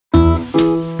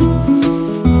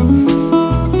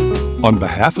On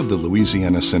behalf of the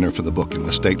Louisiana Center for the Book in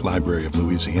the State Library of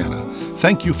Louisiana,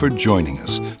 thank you for joining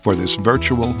us for this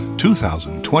virtual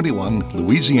 2021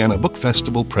 Louisiana Book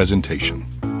Festival presentation.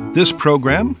 This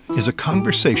program is a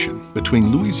conversation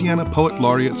between Louisiana Poet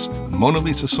Laureates Mona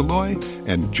Lisa Saloy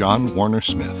and John Warner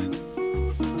Smith.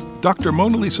 Dr.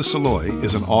 Mona Lisa Saloy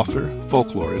is an author,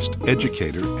 folklorist,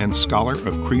 educator, and scholar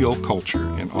of Creole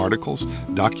culture in articles,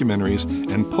 documentaries,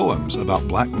 and poems about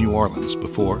Black New Orleans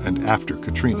before and after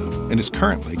Katrina, and is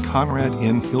currently Conrad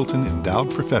N. Hilton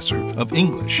Endowed Professor of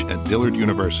English at Dillard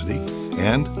University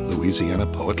and Louisiana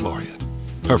Poet Laureate.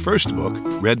 Her first book,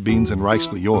 Red Beans and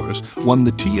Rice Yours, won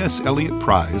the T.S. Eliot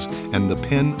Prize and the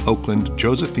Penn Oakland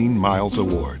Josephine Miles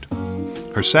Award.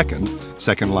 Her Second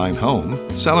Line Home,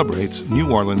 celebrates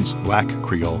New Orleans Black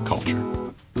Creole culture.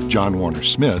 John Warner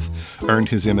Smith earned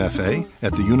his MFA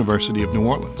at the University of New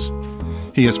Orleans.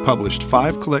 He has published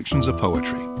 5 collections of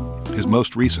poetry. His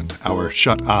most recent, Our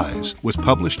Shut Eyes, was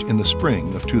published in the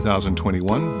spring of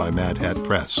 2021 by Mad Hat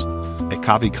Press. A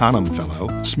Cave Canem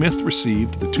Fellow, Smith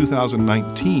received the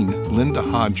 2019 Linda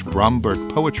Hodge Bromberg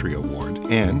Poetry Award,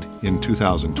 and in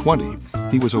 2020,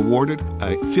 he was awarded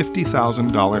a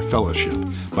 $50,000 fellowship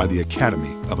by the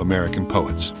Academy of American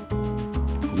Poets.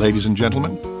 Ladies and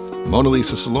gentlemen, Mona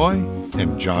Lisa Saloy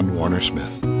and John Warner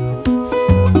Smith.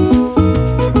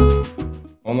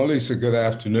 Mona Lisa, good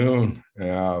afternoon.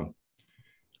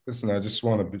 Listen, I just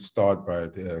want to start by,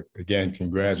 again,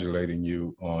 congratulating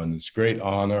you on this great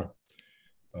honor.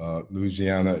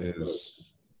 Louisiana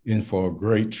is in for a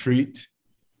great treat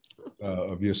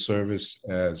of your service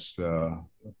as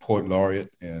Poet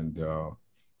Laureate, and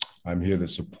I'm here to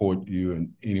support you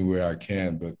in any way I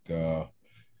can, but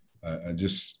I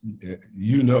just,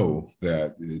 you know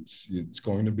that it's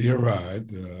going to be a ride.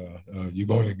 You're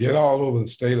going to get all over the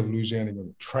state of Louisiana, you're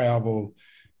going to travel,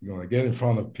 you're going to get in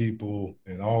front of people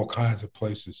in all kinds of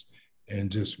places and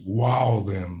just wow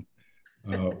them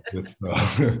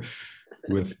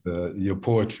with your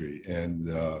poetry.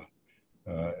 And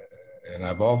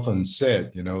I've often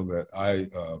said, you know, that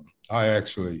I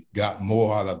actually got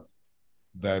more out of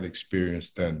that experience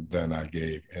than I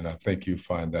gave. And I think you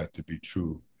find that to be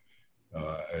true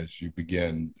as you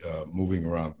begin moving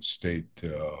around the state,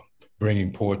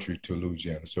 bringing poetry to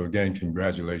Louisiana. So again,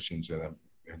 congratulations. And I'm,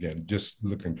 again, just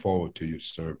looking forward to your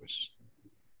service.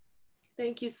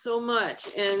 Thank you so much.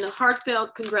 And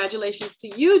heartfelt congratulations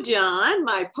to you, John,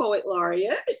 my Poet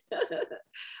Laureate.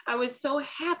 I was so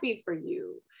happy for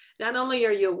you. Not only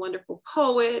are you a wonderful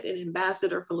poet and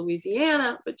ambassador for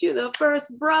Louisiana, but you're the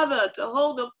first brother to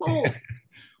hold the post.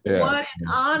 Yeah. What an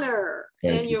honor.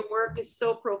 Thank you. Your work is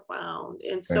so profound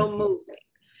and so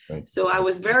moving. So I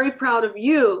was very proud of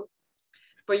you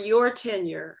for your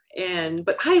tenure.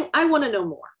 But I want to know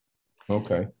more.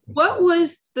 Okay. What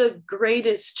was the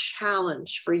greatest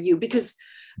challenge for you? Because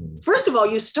first of all,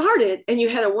 you started and you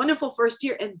had a wonderful first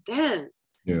year, and then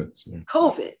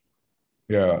COVID.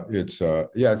 Yeah, it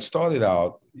started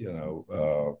out, you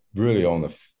know, really on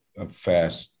a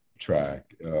fast track.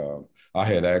 I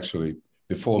had actually,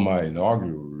 before my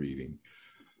inaugural reading,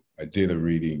 I did a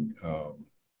reading, I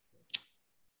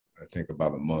think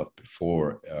about a month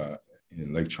before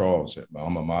in Lake Charles at my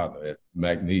alma mater at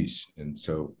McNeese.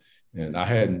 And I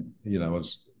hadn't, you know,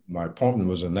 my appointment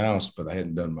was announced, but I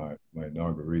hadn't done my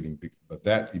inaugural reading. But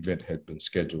that event had been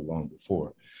scheduled long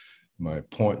before my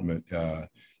appointment.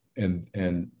 And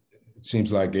it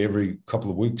seems like every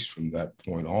couple of weeks from that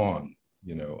point on,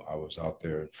 you know, I was out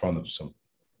there in front of some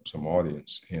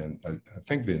audience. And I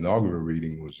think the inaugural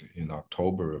reading was in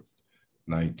October of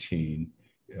 19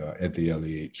 at the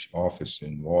NEH office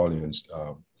in New Orleans.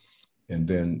 And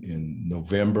then in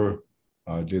November,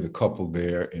 I did a couple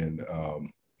there, and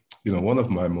you know, one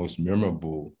of my most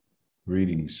memorable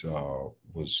readings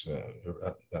was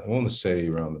I want to say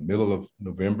around the middle of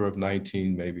November of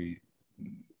 19, maybe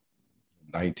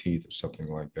 19th or something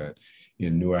like that,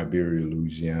 in New Iberia,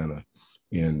 Louisiana,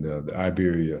 and the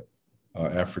Iberia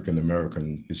African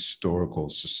American Historical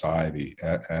Society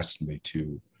asked me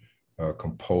to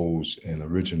compose an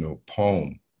original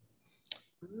poem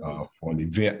for an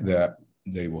event that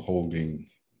they were holding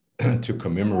to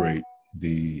commemorate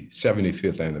the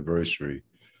 75th anniversary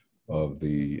of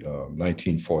the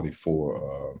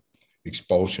 1944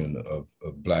 expulsion of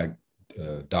Black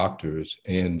doctors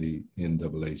and the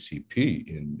NAACP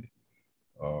in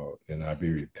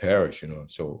Iberia Parish, you know.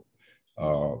 So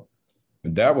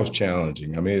that was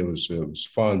challenging. I mean, it was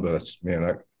fun, but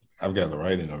man, I've got to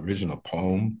write an original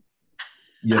poem,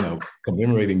 you know,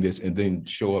 commemorating this, and then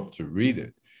show up to read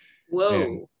it. Whoa.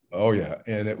 And, oh yeah,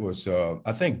 and it was,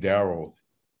 I think Darryl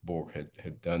Bork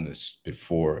had done this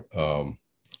before.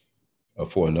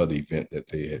 for another event that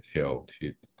they had held. He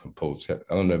had composed. I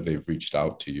don't know if they've reached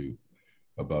out to you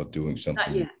about doing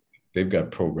something. Not yet. They've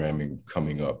got programming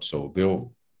coming up, so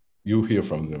you'll hear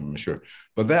from them, I'm sure.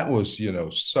 But that was,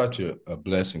 such a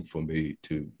blessing for me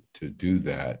to do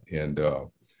that. And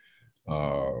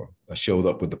I showed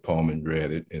up with the poem and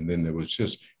read it. And then it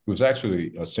was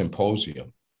actually a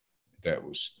symposium that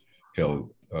was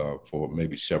held for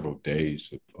maybe several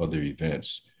days of other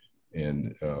events.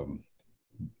 And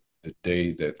the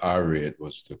day that I read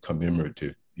was the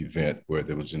commemorative event where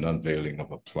there was an unveiling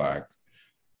of a plaque,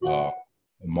 a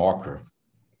marker,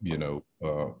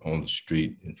 on the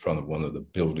street in front of one of the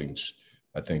buildings,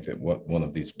 I think that one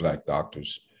of these Black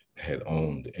doctors had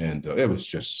owned. And it was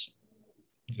just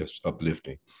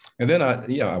uplifting. And then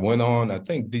I went on. I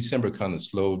think December kind of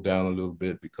slowed down a little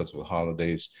bit because of the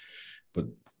holidays, but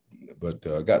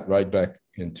got right back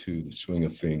into the swing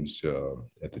of things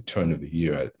at the turn of the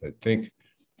year. I think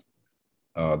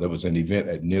there was an event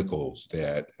at Nichols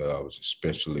that I was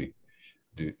especially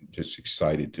just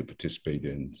excited to participate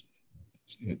in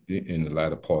the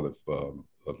latter part of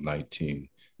 19.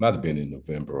 Might have been in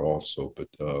November also, but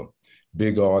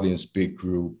big audience, big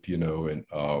group, and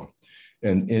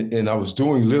I was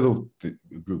doing little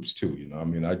groups too.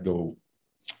 I'd go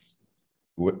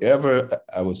wherever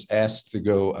I was asked to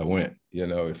go, I went,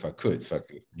 if I could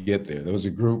get there. There was a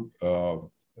group, I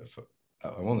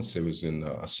want to say it was in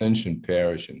Ascension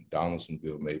Parish in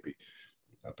Donaldsonville, maybe.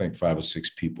 I think 5 or 6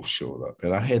 people showed up,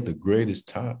 and I had the greatest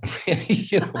time.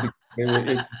 They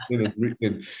were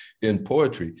in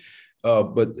poetry.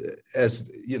 But as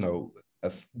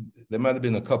there might have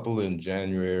been a couple in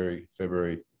January,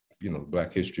 February,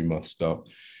 Black History Month stuff.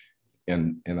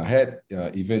 And I had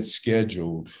events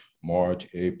scheduled March,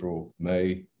 April,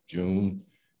 May, June.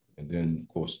 And then,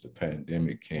 of course, the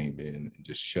pandemic came in and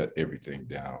just shut everything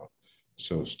down.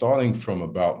 So starting from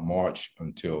about March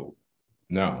until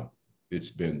now, it's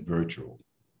been virtual.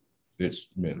 It's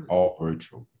been all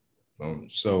virtual.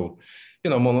 So,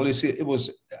 Mona Lisa, it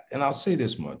was, and I'll say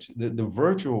this much, the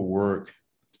virtual work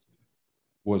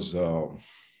was,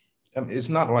 it's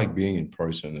not like being in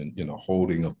person and,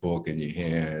 holding a book in your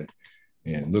hand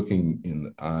and looking in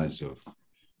the eyes of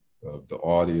the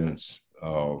audience.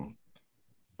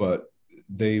 But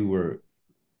they were,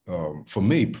 for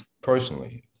me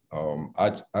personally,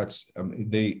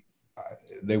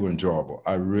 they were enjoyable.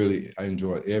 I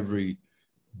enjoyed every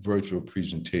virtual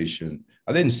presentation.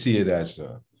 I didn't see it as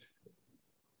a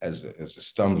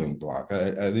stumbling block.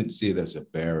 I didn't see it as a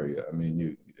barrier. I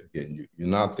mean, you're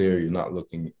not there. You're not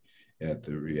looking at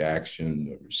the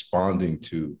reaction, responding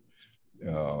to,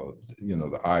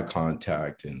 the eye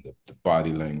contact and the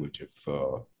body language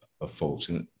of folks.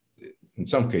 And in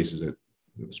some cases, it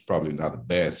was probably not a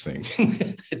bad thing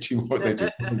that you were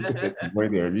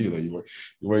there. You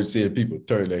weren't seeing people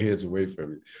turn their heads away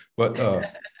from you. But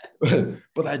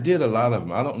I did a lot of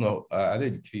them. I don't know. I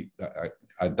didn't keep.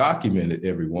 I documented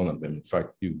every one of them. In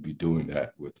fact, you'd be doing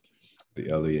that with the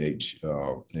LEH,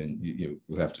 and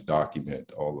you'll have to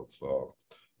document all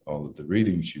of the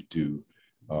readings you do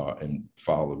and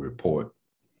file a report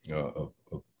of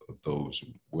those,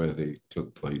 where they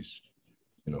took place,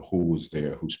 who was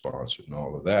there, who sponsored, and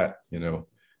all of that,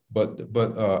 But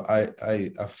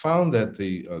I found that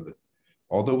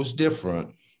although it was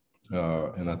different,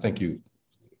 and I think you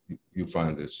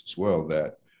find this as well,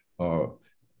 that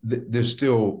it's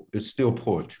still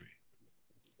poetry.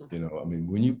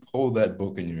 When you hold that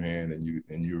book in your hand and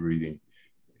you're reading,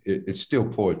 it's still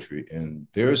poetry, and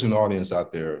there's an audience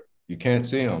out there. You can't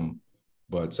see them,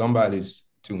 but somebody's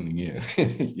tuning in,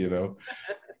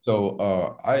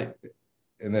 So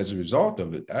and as a result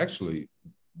of it, actually,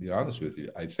 to be honest with you,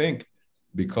 I think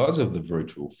because of the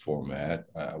virtual format,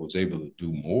 I was able to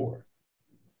do more,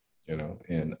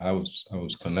 and I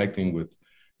was connecting with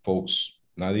folks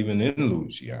not even in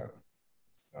Louisiana.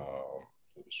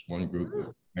 There was one group,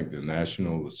 I think the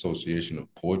National Association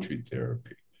of Poetry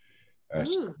Therapy.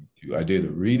 I did a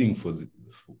reading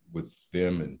with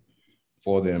them and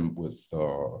for them with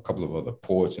a couple of other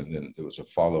poets, and then there was a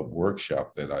follow-up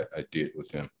workshop that I did with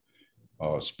them.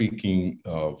 Speaking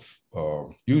of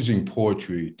using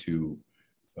poetry to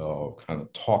kind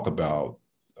of talk about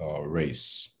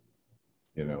race,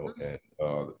 and I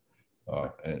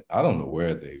don't know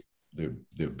where they're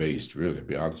based, really, to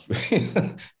be honest with you.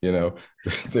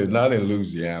 They're not in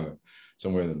Louisiana,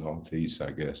 somewhere in the Northeast, I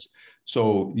guess.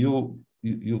 So you'll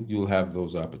have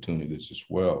those opportunities as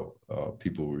well.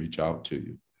 People will reach out to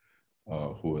you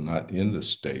who are not in the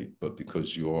state, but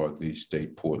because you are the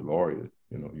state poet laureate,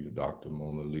 you're Dr.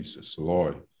 Mona Lisa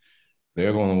Saloy,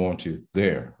 they're going to want you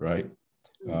there, right?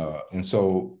 And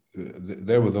so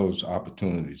there were those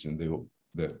opportunities, and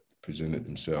that presented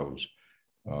themselves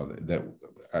that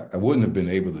I wouldn't have been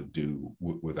able to do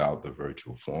without the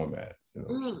virtual format.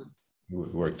 So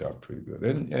it worked out pretty good.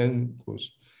 And of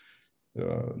course,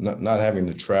 not having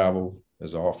to travel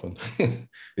as often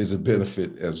is a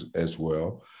benefit as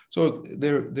well. So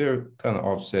they're kind of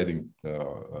offsetting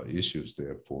issues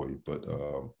there for you, but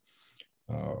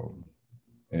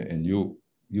and you'll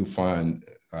find,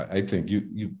 I think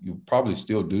you probably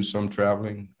still do some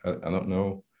traveling. I don't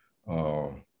know.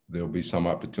 There'll be some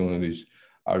opportunities.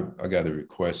 I got a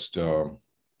request.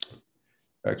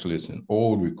 Actually, it's an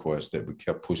old request that we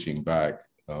kept pushing back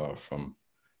from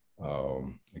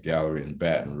a gallery in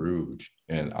Baton Rouge,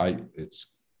 and it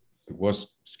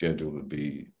was scheduled to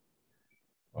be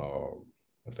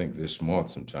I think this month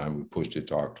sometime. We pushed it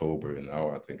to October, and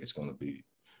now I think it's going to be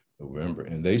November.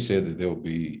 And they said that it'll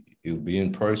be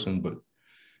in person, but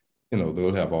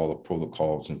they'll have all the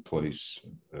protocols in place,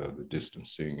 the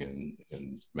distancing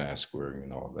and mask wearing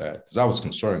and all that. Because I was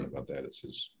concerned about that. It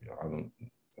says, I don't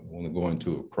want to go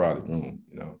into a crowded room,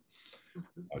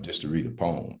 just to read a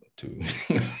poem to,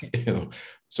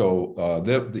 So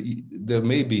there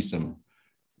may be some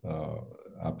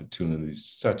opportunities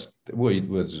such where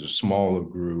there's a smaller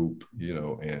group,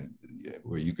 and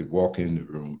where you could walk in the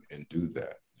room and do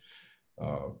that.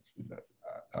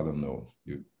 I don't know.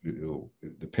 It'll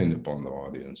depend upon the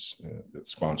audience, the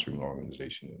sponsoring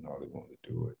organization, and how they want to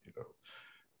do it,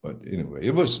 But anyway,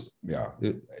 it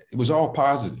was all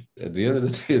positive. At the end of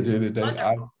the day,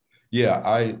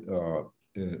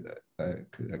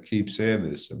 I keep saying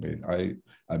this. I mean,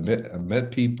 I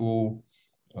met people,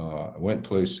 I went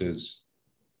places,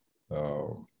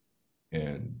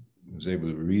 and was able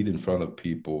to read in front of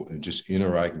people and just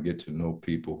interact and get to know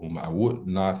people whom I would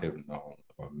not have known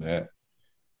or met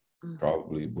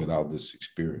probably without this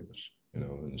experience,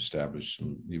 and establish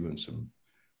some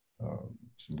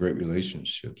great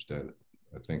relationships that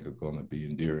I think are going to be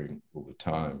endearing over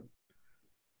time,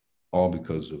 all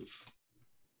because of,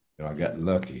 I got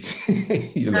lucky,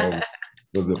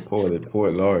 with the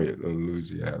Poet Laureate of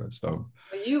Louisiana. So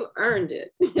you earned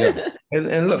it. Yeah,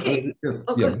 and look, Okay.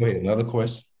 Go ahead. Another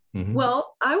question. Mm-hmm.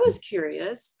 Well, I was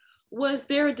curious, was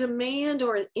there a demand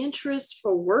or an interest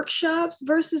for workshops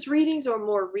versus readings, or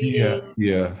more reading?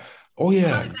 Yeah. Oh, yeah.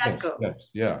 How did that go? Yes.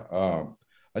 Yeah.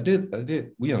 I did.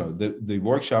 The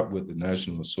workshop with the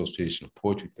National Association of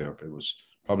Poetry Therapists was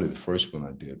probably the first one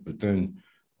I did. But then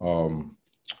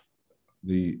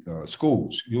the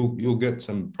schools, you'll get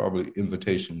some probably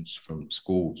invitations from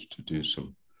schools to do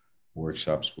some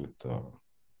workshops with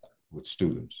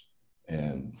students,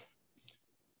 and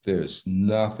there's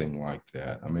nothing like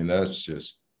that. I mean, that's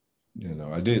just,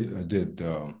 I did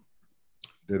a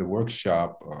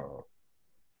workshop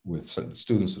with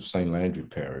students of St. Landry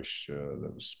Parish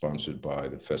that was sponsored by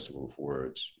the Festival of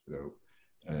Words,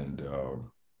 and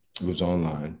it was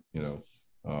online,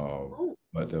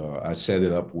 but I set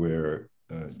it up where,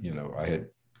 I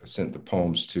sent the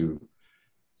poems to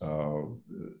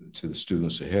the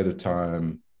students ahead of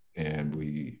time, and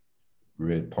we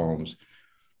read poems.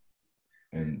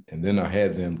 And then I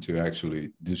had them to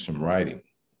actually do some writing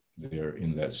there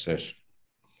in that session.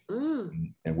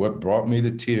 And what brought me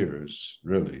to tears,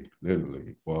 really,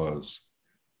 literally, was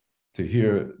to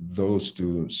hear those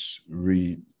students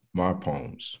read my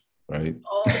poems, right?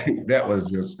 That was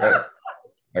just,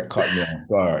 that caught me off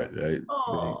guard, right?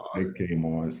 They came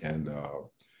on, and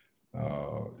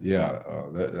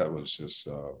that was just,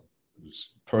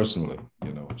 personally,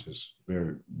 just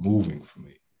very moving for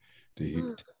me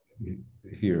to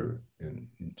hear and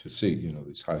to see,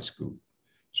 these high school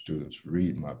students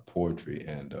read my poetry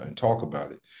and talk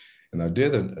about it. And I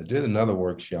did another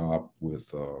workshop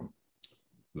with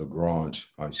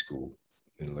LaGrange High School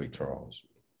in Lake Charles.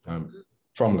 I'm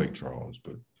from Lake Charles,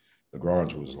 but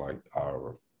LaGrange was like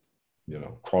our,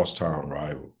 crosstown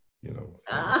rival,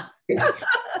 at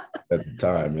the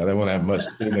time. I didn't want to have much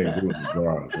to do with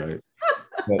LaGrange, right?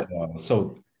 But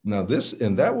so now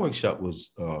that workshop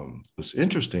was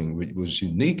interesting. It was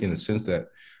unique in the sense that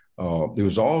it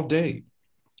was all day.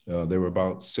 There were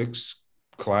about 6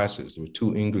 classes. There were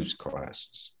 2 English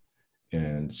classes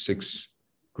and 6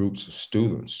 groups of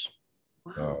students.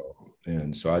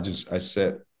 And so I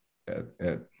sat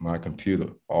at my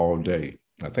computer all day.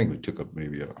 I think we took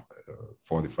maybe a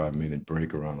 45-minute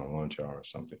break around a lunch hour or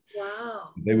something. Wow.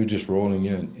 They were just rolling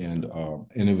in, and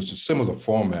it was a similar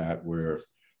format where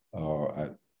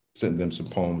I sent them some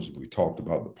poems, and we talked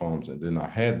about the poems, and then I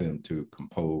had them to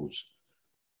compose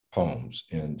poems,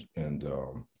 and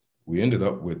we ended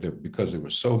up with it because there were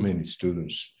so many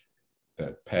students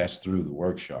that passed through the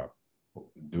workshop.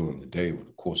 during the day, over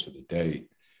the course of the day.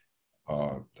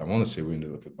 I want to say we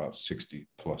ended up with about 60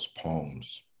 plus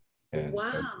poems. And,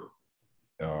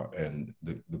 wow. and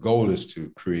the goal is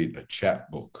to create a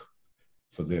chapbook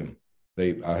for them.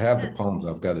 I have the poems.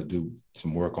 I've got to do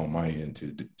some work on my end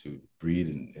to read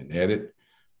and edit,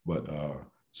 but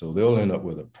so they'll end up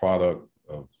with a product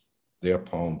of their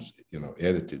poems,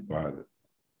 edited by the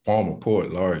former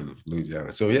poet laureate of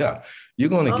Louisiana. So yeah, you're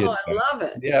going to get. I love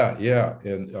it. Yeah,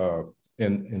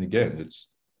 and again, it's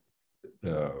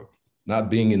not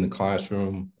being in the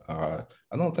classroom. I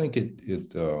don't think I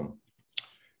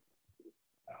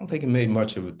don't think it made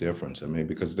much of a difference. I mean,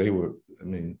 because the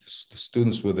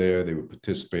students were there, they were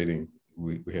participating.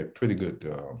 We had pretty good,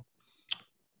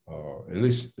 at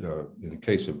least in the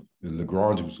case of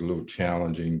LaGrange, it was a little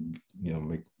challenging,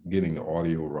 getting the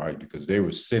audio right, because they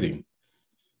were sitting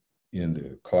in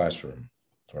the classroom,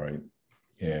 right?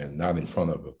 And not in front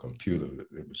of a computer.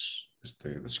 It was just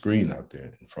the screen out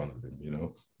there in front of them,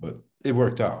 but it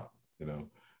worked out,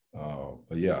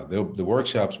 But yeah, the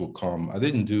workshops will come. I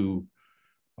didn't do,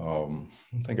 I don't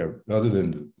think other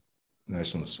than the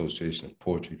National Association of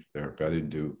Poetry Therapy, I didn't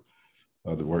do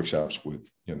other workshops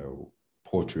with,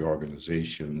 poetry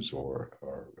organizations or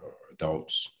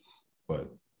adults, but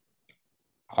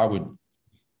I would,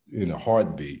 in a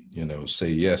heartbeat, say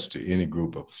yes to any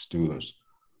group of students.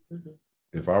 Mm-hmm.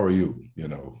 If I were you,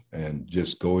 and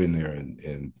just go in there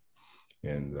and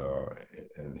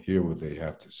hear what they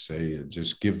have to say, and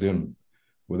just give them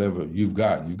whatever you've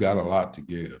got. You got a lot to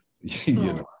give,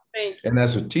 Thank you. And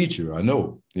as a teacher, I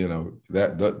know,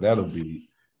 that'll be,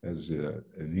 as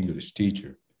an English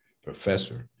teacher,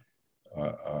 professor,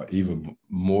 even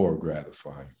more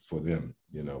gratifying for them,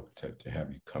 to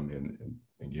have you come in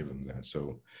and give them that.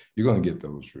 So you're going to get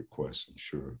those requests, I'm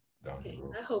sure. Okay,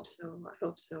 I hope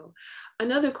so.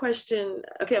 Another question.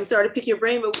 Okay, I'm sorry to pick your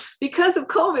brain, but because of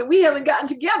COVID, we haven't gotten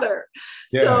together.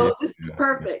 This is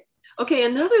perfect. Yeah. Okay,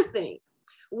 another thing.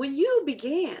 When you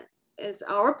began as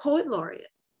our poet laureate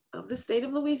of the state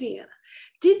of Louisiana,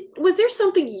 was there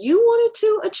something you wanted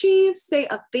to achieve, say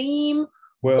a theme,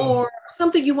 or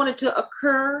something you wanted to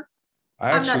occur?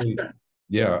 I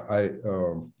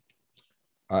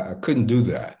couldn't do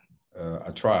that.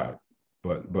 I tried.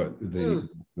 But the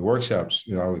workshops,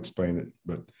 I'll explain it,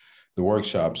 but the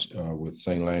workshops with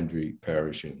St. Landry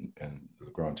Parish and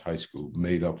LaGrange High School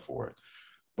made up for it.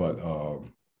 But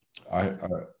I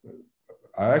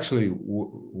actually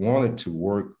wanted to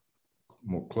work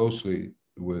more closely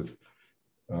with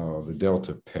the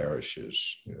Delta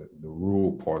parishes, the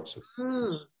rural parts of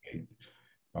the state.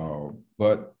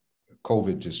 But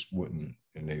COVID just wouldn't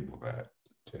enable that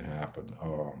to happen.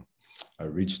 I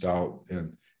reached out,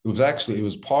 and it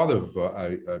was part of,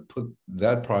 I put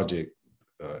that project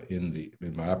in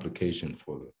my application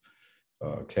for the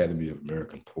Academy of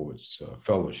American Poets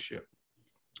Fellowship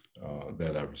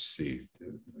that I received.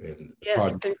 And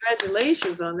yes,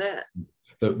 congratulations on that.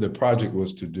 The project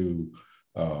was to do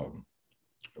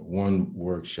one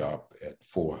workshop at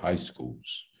 4 high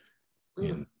schools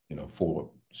in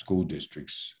 4 school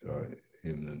districts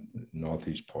in the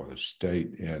northeast part of the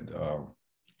state, and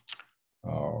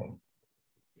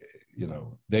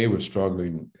they were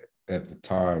struggling at the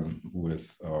time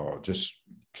with just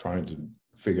trying to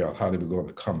figure out how they were going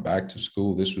to come back to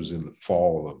school. This was in the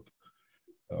fall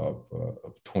of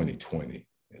 2020,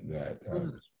 and that I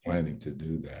was planning to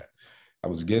do that. I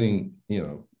was getting, it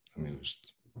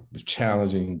was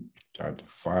challenging trying to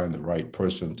find the right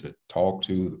person to talk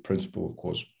to. The principal, of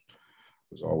course,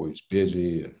 was always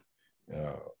busy,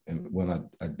 and when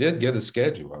I did get a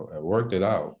schedule, I worked it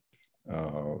out.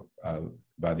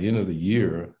 By the end of the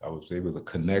year, I was able to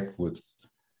connect with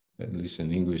at least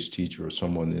an English teacher or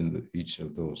someone in each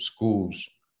of those schools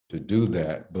to do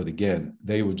that. But again,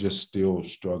 they were just still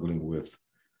struggling with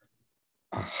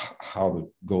how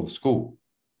to go to school,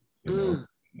 and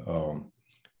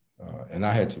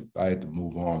I had to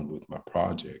move on with my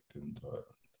project. And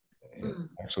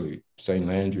actually, St.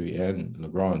 Landry and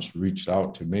LaGrange reached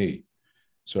out to me,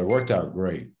 so it worked out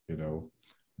great,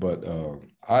 But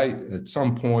at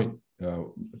some point,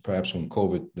 perhaps when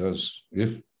COVID does,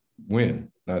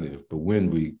 when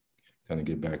we kind of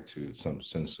get back to some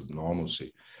sense of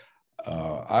normalcy,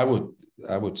 I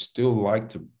would still like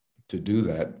to do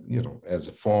that, as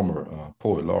a former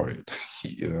poet laureate,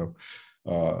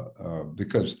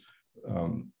 because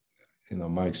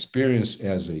my experience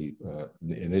as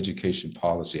an education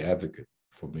policy advocate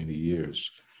for many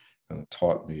years kind of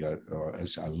taught me,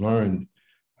 as I learned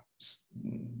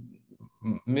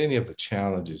many of the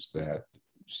challenges that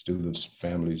students,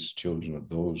 families, children of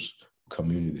those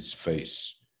communities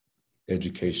face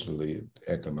educationally,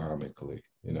 economically,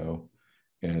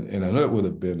 And I know it would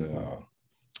have been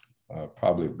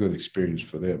probably a good experience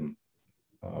for them,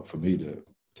 for me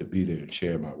to be there and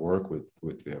share my work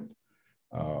with them.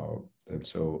 And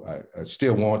so I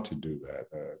still want to do that.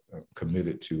 I'm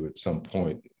committed to at some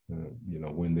point,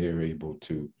 when they're able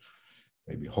to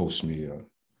maybe host me,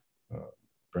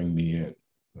 bring me in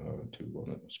to one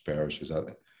of those parishes.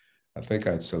 I think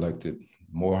I selected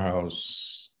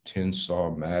Morehouse,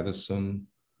 Tensar, Madison,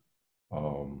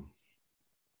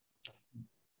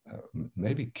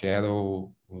 maybe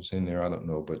Caddo was in there. I don't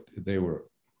know, but they were,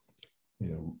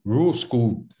 rural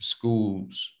schools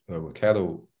were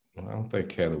Caddo. Well, I don't think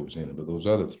Caddo was in it, but those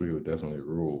other three were definitely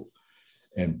rural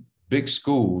and big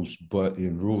schools, but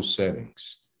in rural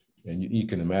settings. And you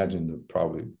can imagine the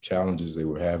probably challenges they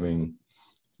were having,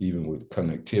 even with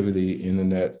connectivity,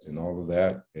 internet, and all of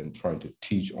that, and trying to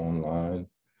teach online.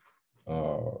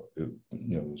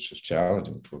 It's just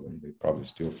challenging for them. They're probably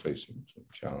still facing some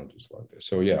challenges like that.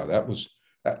 So yeah,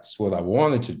 that's what I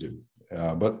wanted to do.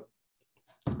 But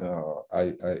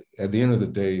I at the end of the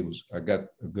day, I got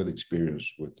a good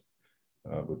experience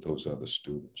with those other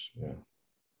students. Yeah.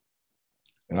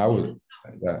 And I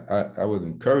would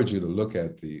encourage you to look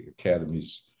at the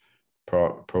Academy's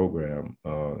program.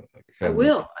 I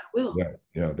will.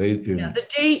 Yeah. The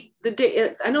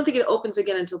date. I don't think it opens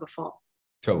again until the fall.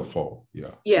 Till the fall.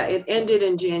 Yeah. Yeah, it ended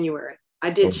in January. I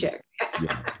did check.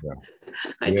 Yeah.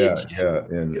 I did check. Yeah.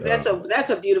 And that's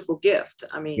a beautiful gift.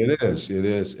 I mean, it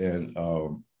is, and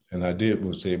I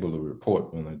was able to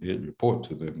report when I did report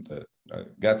to them that I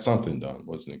got something done.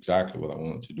 Wasn't exactly what I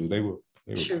wanted to do. They were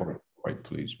sure. quite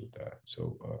pleased with that.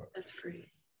 So that's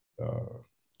great.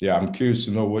 Yeah, I'm curious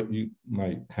to know what you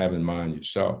might have in mind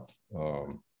yourself.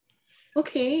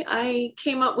 Okay, I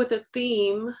came up with a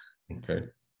theme. Okay.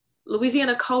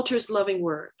 Louisiana culture's loving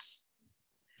words.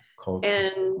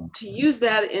 And to use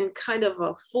that in kind of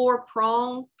a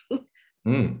 4-prong,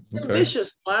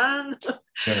 ambitious plan.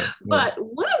 But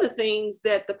one of the things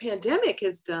that the pandemic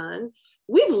has done,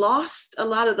 we've lost a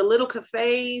lot of the little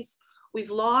cafes.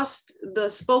 We've lost the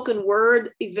spoken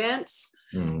word events.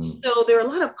 So there are a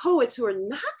lot of poets who are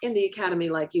not in the academy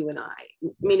like you and I,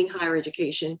 meaning higher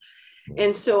education.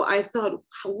 And so I thought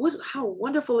how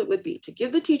wonderful it would be to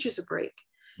give the teachers a break,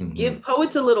 give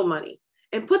poets a little money,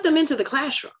 and put them into the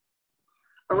classroom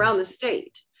around the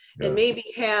state, and maybe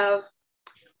have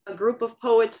a group of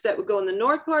poets that would go in the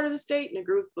north part of the state and a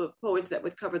group of poets that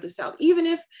would cover the south, even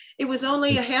if it was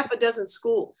only a half a dozen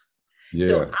schools. Yeah.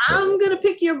 So I'm going to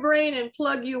pick your brain and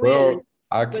plug you in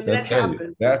when that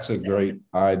happens. That's a great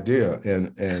idea.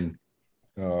 And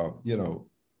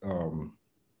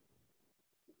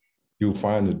you'll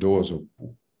find the doors will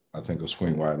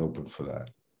swing wide open for that.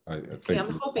 I think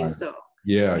I'm hoping so.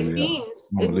 Yeah. It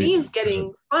means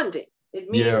getting funding. It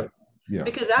means,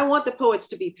 because I want the poets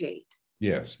to be paid.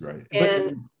 Yes, right. And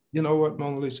but you know what,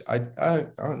 Mona Lisa, I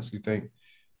honestly think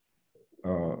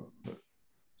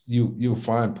you'll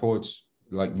find poets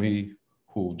like me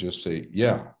who just say,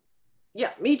 yeah,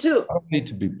 me too. I don't need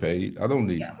to be paid. I don't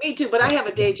need. Yeah, me too. But I have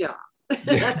a day job.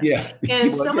 Yeah.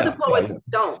 And some of the poets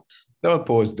don't. Some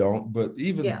poets don't. But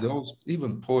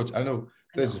even poets, I know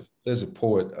there's a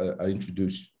poet I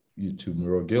introduced you to,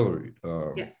 Merle Guillory,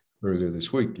 earlier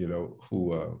this week.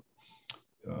 Who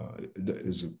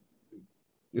is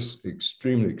this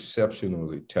extremely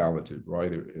exceptionally talented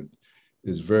writer and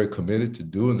is very committed to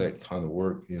doing that kind of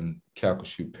work in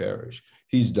Calcasieu Parish.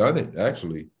 He's done it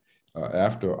actually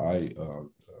after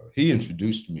he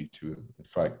introduced me to, in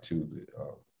fact, to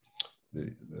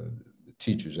the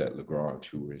teachers at LaGrange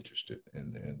who were interested.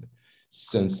 And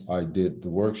since I did the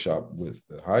workshop with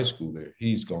the high school there,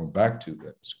 he's gone back to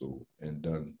that school and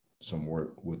done some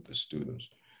work with the students.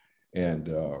 And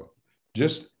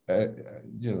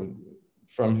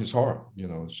from his heart,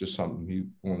 it's just something he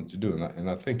wanted to do. And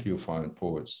I think you'll find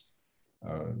poets,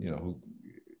 who,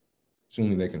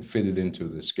 assuming they can fit it into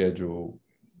the schedule,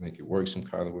 make it work some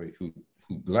kind of way, who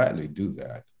gladly do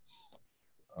that,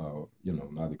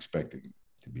 not expecting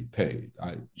to be paid.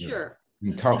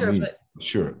 You can count me,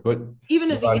 sure. But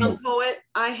even as a young poet,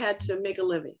 I had to make a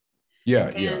living.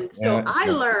 So I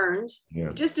learned,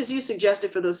 just as you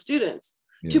suggested for those students,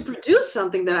 to produce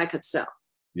something that I could sell.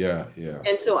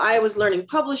 And so I was learning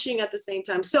publishing at the same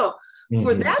time. So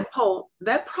for that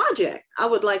project, I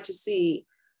would like to see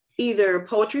either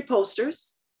poetry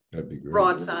posters, that'd be great,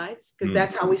 broadsides, because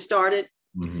that's how we started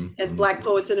as Black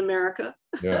poets in America.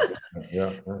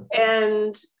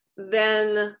 And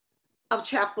then a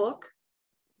chapbook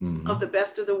of the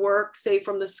best of the work, say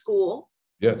from the school.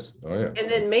 Yes. Oh yeah. And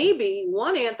then maybe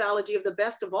one anthology of the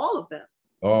best of all of them.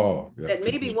 Oh, yeah. that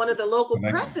maybe one of the local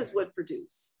presses would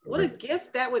produce. What a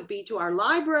gift that would be to our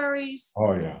libraries,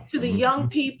 oh, yeah, to the young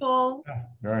people. Yeah,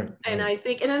 right. And I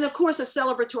think, and then of course, a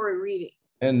celebratory reading.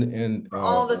 And for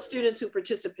all the students who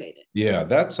participated. Yeah,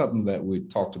 that's something that we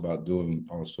talked about doing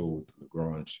also with the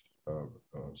Lagrange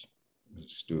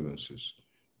students is,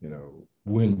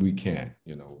 when we can,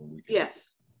 when we can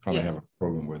yes. kind of have a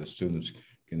program where the students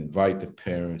can invite the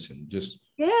parents and just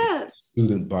yes,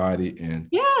 student body and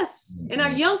yes, and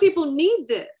our young people need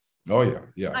this. Oh yeah.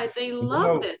 They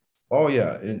love it. Oh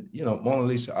yeah, and Mona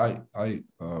Lisa, I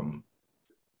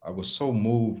was so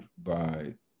moved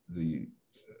by the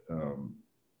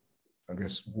I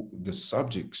guess the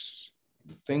subjects,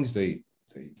 the things they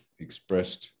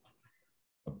expressed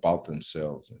about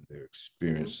themselves and their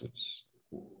experiences.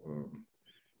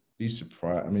 Be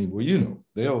surprised. I mean, well,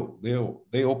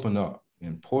 they open up,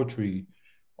 and poetry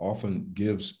often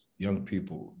gives young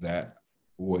people that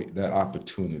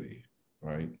opportunity,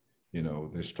 right?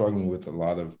 They're struggling with a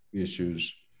lot of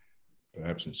issues,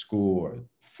 perhaps in school or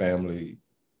family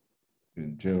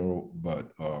in general,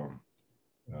 but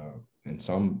and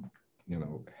some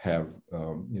have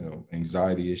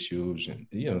anxiety issues, and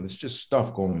there's just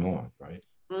stuff going on, right?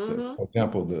 Mm-hmm. For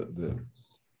example,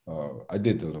 I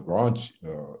did the Lagrange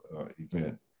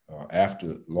event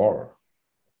after Laura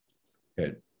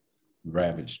had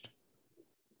ravaged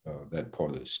that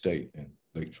part of the state, and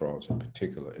Lake Charles in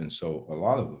particular, and so a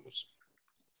lot of those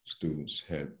students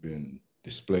had been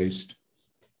displaced,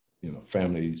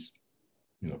 families,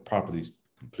 properties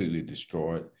completely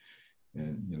destroyed,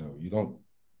 and you don't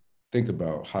think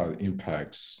about how it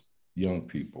impacts young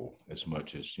people as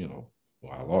much as, well,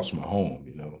 I lost my home,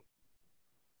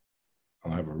 I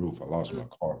don't have a roof, I lost my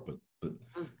car, but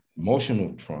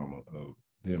emotional trauma of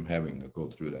them having to go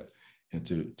through that, and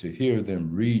to hear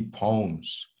them read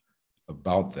poems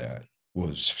about that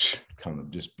was kind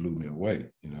of just blew me away,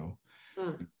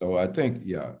 So I think,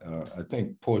 I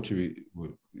think poetry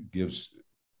gives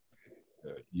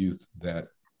youth that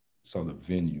sort of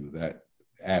venue, that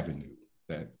avenue,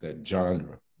 that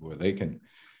genre where they can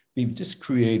be just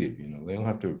creative, they don't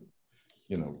have to,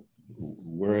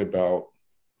 worry about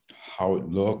how it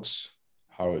looks,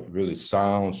 how it really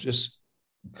sounds, just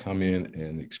come in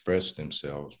and express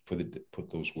themselves, put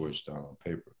those words down on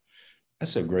paper.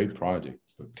 That's a great project,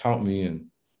 but count me in,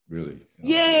 really.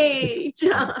 Yay,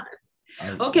 John.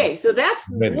 Okay, so that's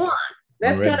one.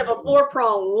 That's kind of a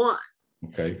 4-pronged one.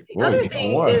 Okay. The other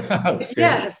thing is, okay.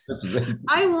 Yes,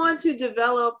 I want to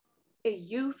develop a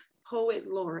youth poet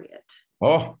laureate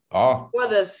for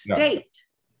the state.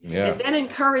 Yeah. And then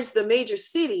encourage the major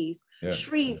cities,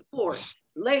 Shreveport,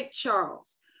 Lake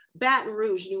Charles, Baton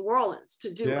Rouge, New Orleans,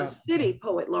 to do a city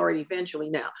poet laureate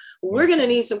eventually. Now, we're going to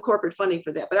need some corporate funding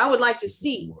for that, but I would like to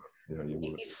see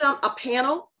a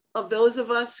panel of those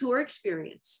of us who are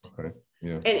experienced,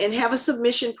 and have a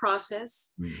submission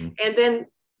process, and then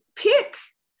pick.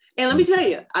 And let me tell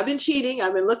you, I've been cheating.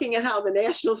 I've been looking at how the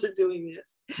Nationals are doing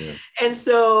this. And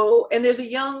there's a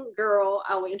young girl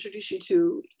I will introduce you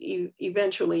to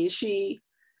eventually. She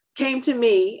came to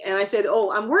me and I said,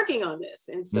 oh, I'm working on this.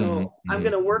 And so I'm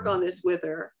going to work on this with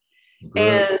her.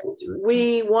 And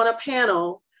we want a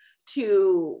panel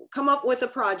to come up with a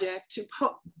project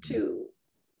to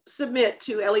submit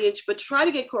to NEH, but try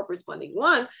to get corporate funding.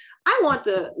 One, I want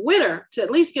the winner to at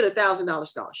least get $1,000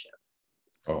 scholarship.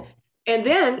 Oh. And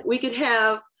then we could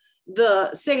have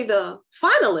the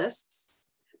finalists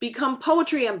become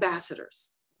poetry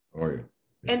ambassadors. Oh, yeah.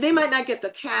 And they might not get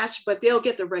the cash, but they'll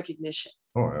get the recognition.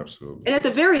 Oh, absolutely. And at the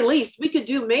very least, we could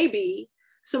do maybe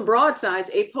some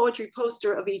broadsides, a poetry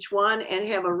poster of each one, and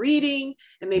have a reading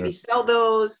and maybe sell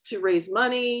those to raise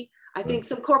money. I think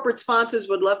some corporate sponsors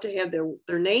would love to have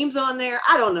their names on there.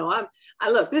 I don't know.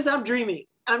 I'm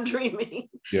dreaming.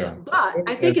 Yeah. But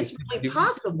I think it's really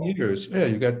possible.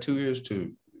 You got 2 years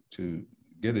to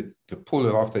get it, to pull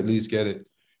it off, to at least get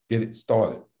it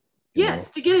started.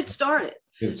 Yes, to get it started.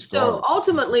 So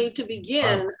ultimately, to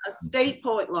begin a state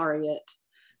poet laureate,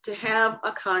 to have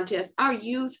a contest, our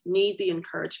youth need the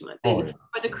encouragement for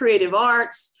the creative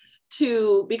arts,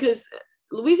 because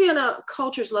Louisiana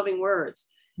Culture's Loving Words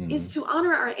is to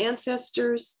honor our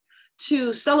ancestors,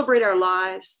 to celebrate our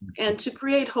lives, and to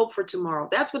create hope for tomorrow.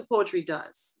 That's what poetry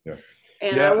does. Yeah.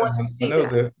 And I want to see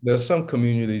that. There's some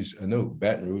communities, I know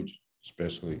Baton Rouge,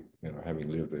 especially,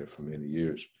 having lived there for many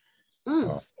years,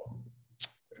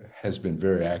 has been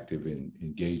very active in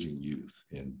engaging youth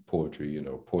in poetry,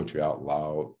 poetry out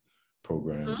loud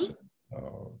programs,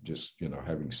 just,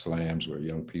 having slams where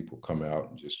young people come out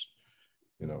and just,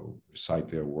 recite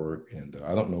their work. And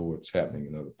I don't know what's happening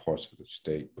in other parts of the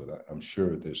state, but I'm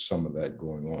sure there's some of that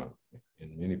going on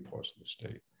in many parts of the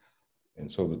state.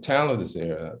 And so the talent is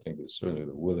there. And I think that certainly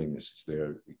the willingness is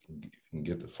there. We can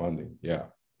get the funding. Yeah,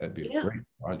 that'd be a great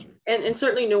project. And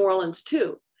certainly New Orleans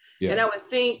too. Yeah. And I would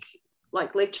think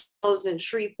like Lake Charles and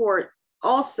Shreveport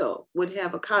also would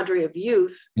have a cadre of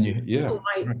youth who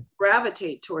might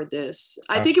gravitate toward this.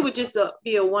 I think it would just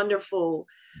be a wonderful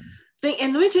thing.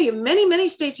 And let me tell you, many, many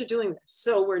states are doing this.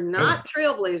 So we're not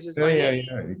trailblazers. Yeah.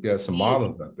 You got some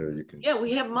models out there you can. Yeah,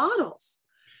 we have models.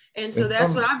 And so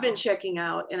that's what I've been checking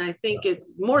out. And I think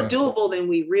it's more doable than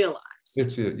we realize.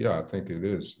 Yeah, I think it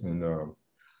is. And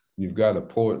you've got a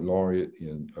poet laureate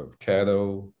of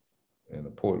Caddo and a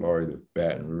poet laureate of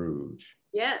Baton Rouge.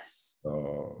 Yes.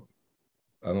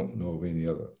 I don't know of any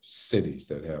other cities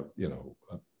that have,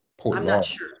 a poet laureate. I'm not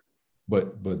sure.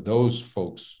 But those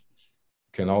folks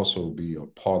can also be a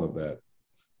part of that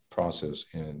process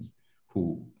and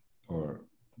who are,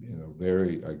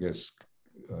 very, I guess,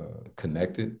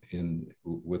 connected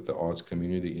with the arts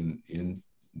community in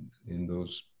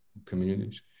those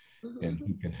communities, and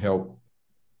who can help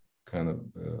kind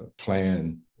of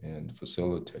plan and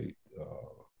facilitate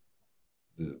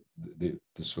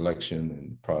the selection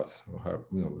and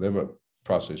whatever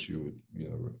process you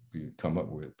would come up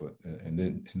with, but and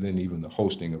then even the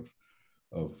hosting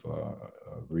of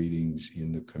readings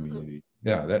in the community.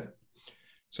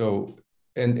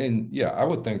 I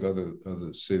would think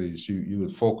other cities, you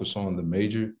would focus on the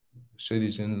major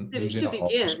cities in Louisiana to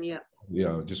begin.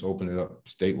 Just open it up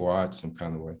statewide some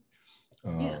kind of way.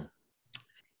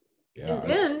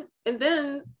 And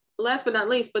then last but not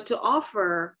least, but to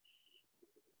offer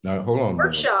now hold on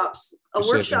workshops,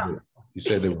 you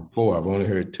said there were 4. I've only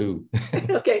heard 2.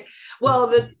 Okay, well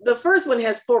the first one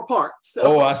has 4 parts. So.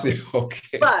 Oh, I see.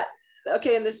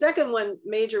 Okay. And the second one,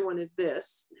 major one, is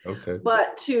this. Okay.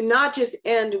 But to not just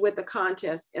end with the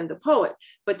contest and the poet,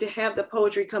 but to have the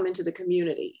poetry come into the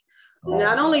community.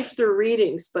 Not only through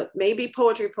readings, but maybe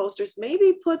poetry posters,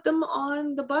 maybe put them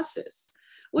on the buses.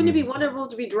 Wouldn't it be wonderful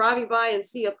to be driving by and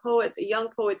see a young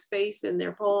poet's face in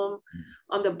their poem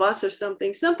on the bus or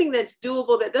something that's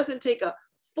doable, that doesn't take a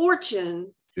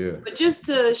fortune, but just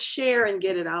to share and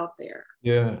get it out there.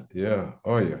 Yeah.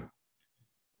 Oh, yeah.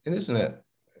 And isn't that,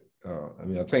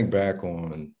 I think back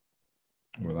on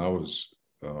when I was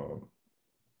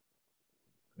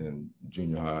in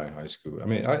junior high school.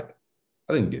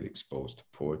 I didn't get exposed to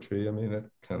poetry. That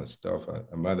kind of stuff.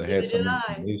 I might have had some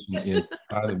information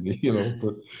inside of me,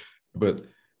 but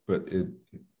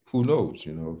who knows,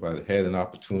 if I had an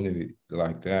opportunity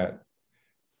like that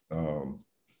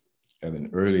at an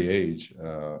early age,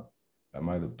 I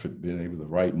might have been able to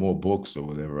write more books or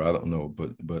whatever. I don't know,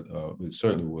 but it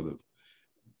certainly would have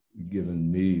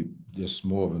given me just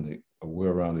more of a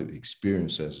well-rounded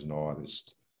experience as an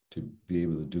artist to be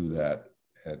able to do that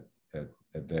at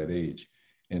that age.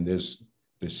 And there's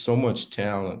so much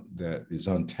talent that is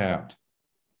untapped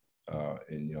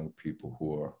in young people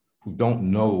who don't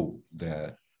know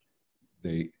that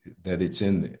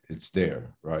it's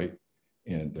there, right?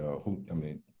 And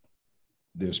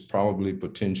there's probably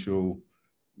potential,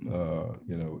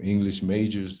 English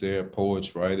majors there,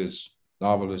 poets, writers,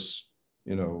 novelists,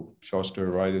 short story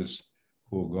writers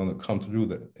who are going to come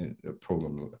through a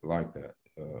program like that.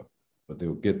 But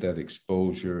they'll get that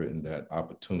exposure and that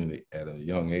opportunity at a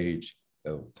young age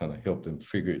that'll kind of help them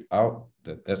figure it out,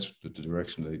 that's the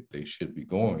direction they should be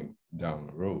going down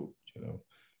the road,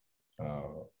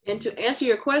 And to answer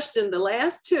your question, the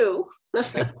last 2,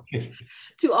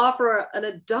 to offer an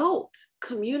adult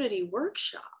community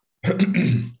workshop.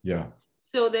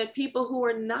 So that people who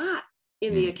are not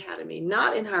in the academy,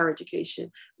 not in higher education,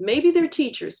 maybe they're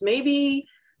teachers, maybe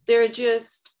they're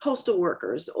just postal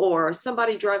workers or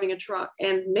somebody driving a truck,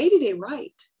 and maybe they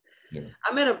write.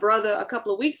 I met a brother a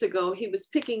couple of weeks ago. He was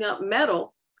picking up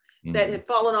metal that had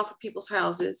fallen off of people's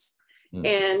houses.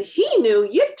 And he knew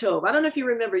Yiktov. I don't know if you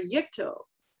remember Yiktov.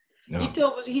 No.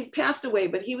 Yiktov he passed away,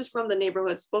 but he was from the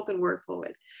neighborhood, spoken word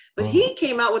poet. But he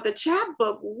came out with a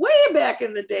chapbook way back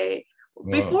in the day,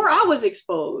 before I was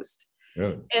exposed.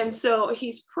 And so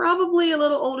he's probably a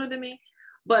little older than me.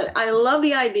 But I love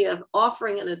the idea of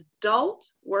offering an adult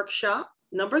workshop,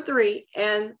 number 3,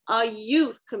 and a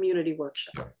youth community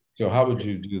workshop. So how would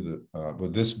you do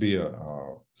would this be a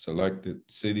selected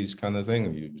cities kind of thing?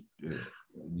 Or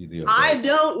I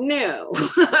don't know.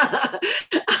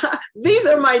 These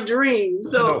are my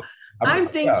dreams. So I'm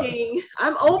thinking,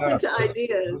 I'm open to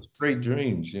ideas. Great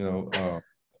dreams, I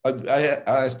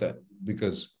asked that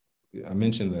because I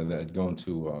mentioned that I'd gone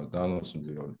to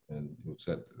Donaldsonville, and it was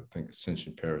at, I think,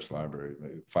 Ascension Parish Library,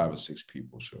 maybe 5 or 6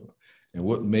 people showed up. And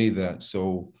what made that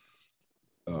so,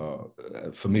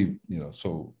 for me,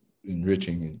 so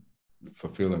enriching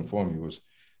fulfilling for me was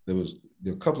there were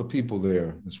a couple of people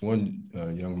there. This one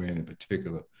young man in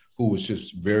particular who was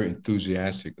just very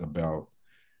enthusiastic about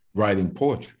writing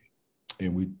poetry,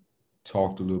 and we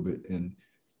talked a little bit. And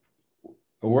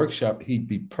a workshop, he'd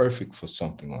be perfect for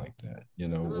something like that,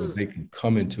 where they can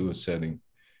come into a setting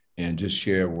and just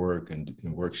share work and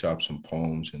workshop some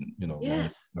poems and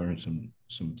Yes. learn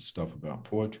some stuff about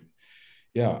poetry.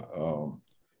 Yeah,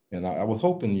 and I was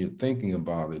hoping you're thinking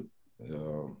about it.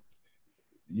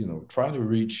 Try to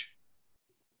reach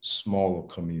smaller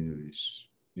communities.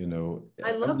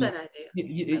 I love that idea.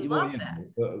 I love that.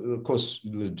 Of course,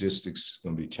 logistics is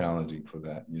going to be challenging for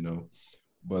that.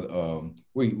 But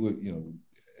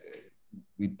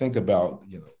we think about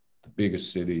the bigger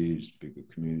cities, bigger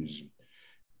communities.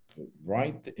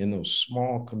 Right in those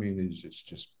small communities, it's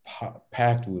just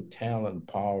packed with talent and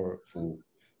powerful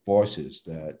voices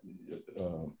that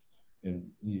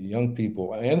and young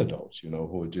people and adults,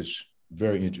 who are just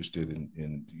very interested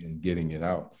in getting it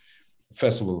out.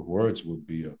 Festival of Words would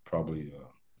be probably a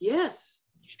yes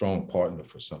strong partner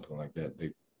for something like that.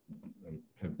 They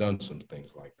have done some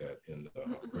things like that in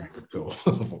Rankin-Phil,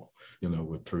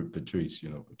 with Patrice,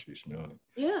 Patrice Milne.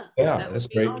 Yeah, That's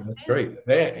great. That's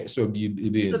great. So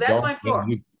you'd be so that's my floor.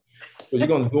 So you're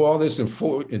going to do all this in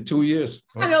 2 years?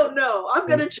 I don't know. I'm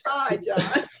going to try, John.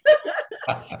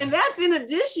 And that's in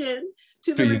addition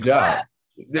to the your job.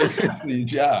 Your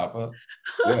job. Huh?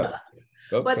 Yeah.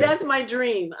 Okay. But that's my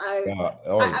dream.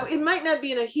 It might not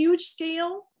be in a huge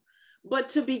scale, but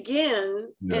to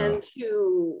begin and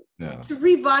to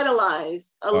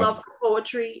revitalize a love for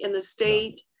poetry in the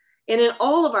state and in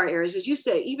all of our areas, as you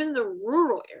say, even the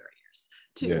rural areas,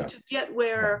 to get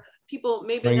where people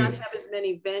maybe not have as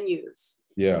many venues.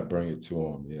 Yeah, bring it to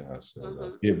them. Yeah,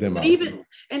 so give them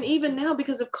even now,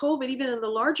 because of COVID, even in the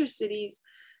larger cities,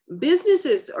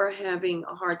 businesses are having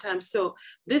a hard time. So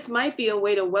this might be a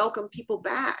way to welcome people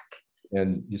back.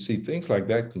 And you see, things like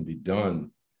that can be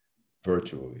done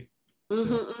virtually.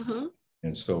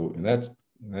 And so in that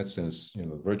sense,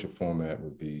 the virtual format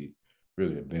would be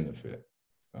really a benefit.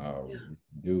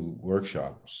 Do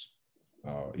workshops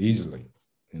easily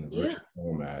in the virtual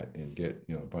format and get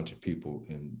a bunch of people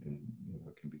in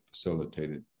it can be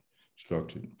facilitated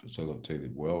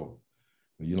well.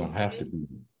 You don't have to be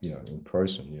in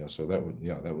person. So that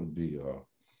would be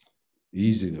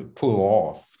easy to pull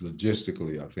off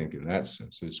logistically, I think, in that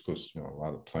sense. It's because a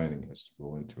lot of planning has to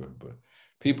go into it, but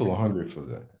people are hungry for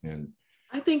that, and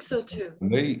I think so too.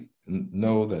 And they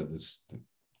know that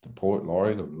the Poet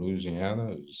Laureate of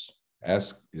Louisiana is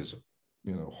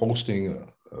hosting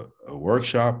a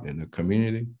workshop in the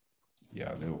community.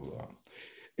 Yeah, they will.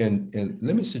 And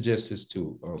let me suggest this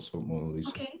too, also, Mona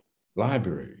Lisa. Okay.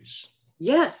 Libraries.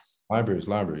 Yes. Libraries.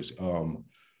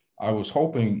 I was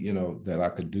hoping, that I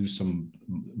could do some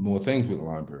more things with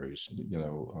libraries,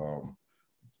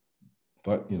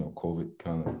 but COVID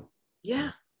kind of.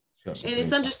 Yeah. And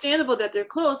it's understandable that they're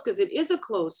closed because it is a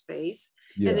closed space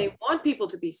and they want people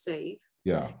to be safe.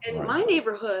 Yeah. In my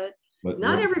neighborhood,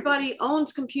 not everybody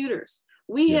owns computers.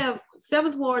 We have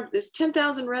 7th Ward, there's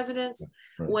 10,000 residents.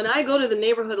 Right. When I go to the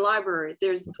neighborhood library,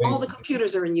 all the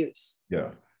computers are in use.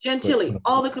 Yeah. Gentilly,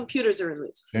 all the computers are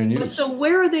in use. But so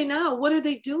where are they now? What are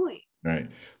they doing? Right.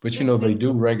 But they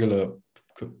do regular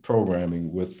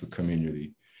programming with the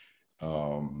community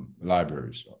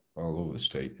libraries all over the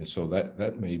state. And so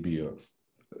that may be a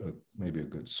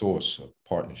good source of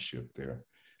partnership there.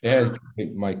 And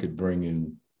it could bring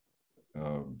in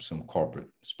some corporate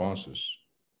sponsors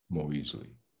more easily.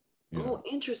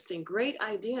 Interesting. Great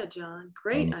idea, John.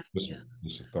 Great idea.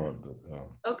 Just a thought.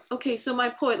 But, okay, so my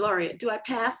Poet Laureate, do I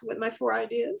pass with my 4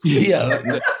 ideas?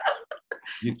 Yeah.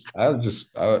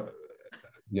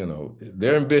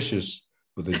 They're ambitious,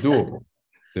 but they're doable.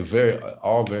 They're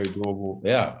all very doable.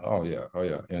 Yeah. Oh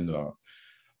yeah. And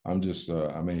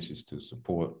I'm anxious to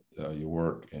support your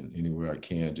work, and anywhere I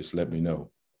can, just let me know.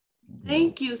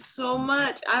 Thank you so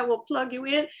much. I will plug you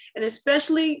in, and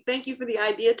especially thank you for the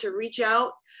idea to reach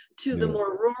out to the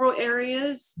more rural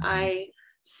areas. I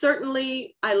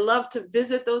love to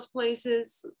visit those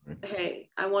places. Hey,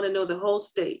 I want to know the whole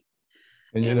state.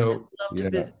 And love to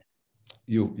visit.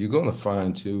 You're going to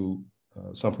find too,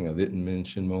 something I didn't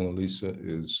mention, Mona Lisa,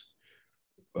 is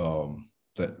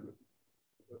that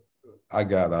I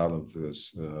got out of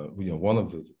this, one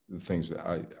of the things that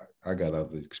I got out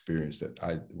of the experience that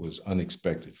was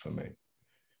unexpected for me,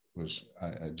 was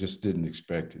I just didn't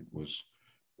expect it, was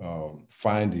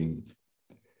finding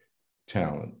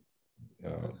talent.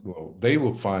 Well, they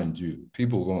will find you.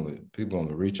 People are going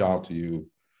to reach out to you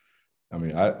I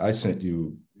mean, I sent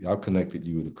you, I connected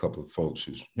you with a couple of folks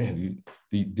who's, man,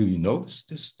 do you know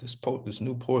this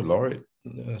new poet laureate?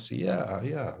 And I said,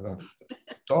 yeah,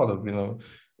 sort of, you know,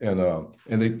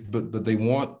 and but they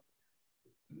want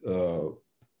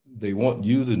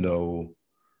you to know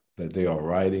that they are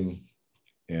writing,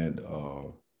 and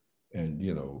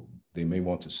you know, they may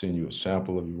want to send you a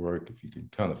sample of your work if you can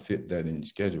kind of fit that in your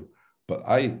schedule. But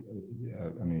I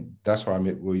mean, that's how I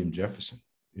met William Jefferson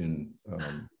in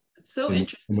so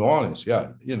interesting. New Orleans.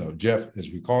 Yeah, you know, Jeff, as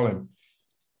we call him,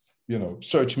 you know,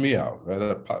 search me out. Right?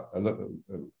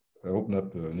 I opened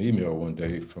up an email one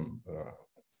day from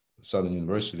Southern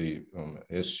University,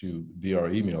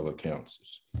 SUBR email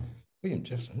accounts. William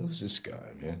Jefferson, who's this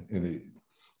guy, man? And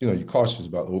you know, you're cautious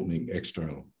about opening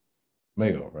external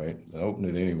mail, right? I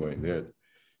opened it anyway. There,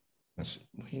 I said,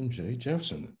 William J.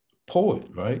 Jefferson, poet,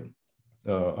 right?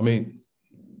 I mean,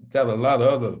 got a lot of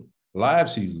other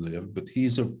lives he lived, but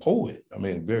he's a poet. I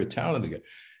mean, very talented guy.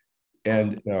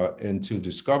 And to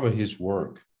discover his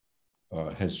work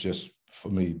has just, for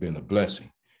me, been a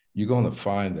blessing. You're going to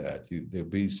find that there'll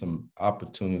be some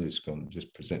opportunities going to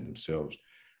just present themselves.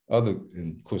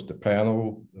 And of course, the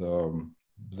panel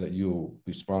that you'll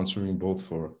be sponsoring both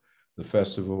for the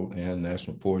festival and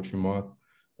National Poetry Month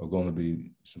are going to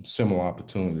be some similar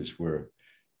opportunities where,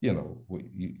 you know,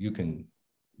 you can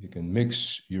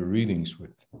mix your readings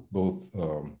with both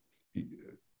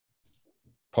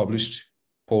published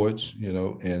poets, you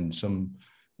know, and some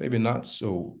maybe not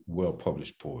so well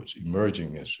published poets,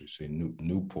 emerging, as we say,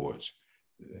 new poets,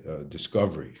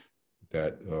 discovery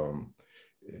that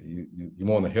you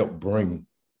want to help bring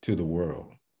to the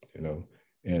world, you know.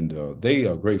 And they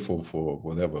are grateful for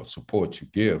whatever support you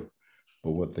give,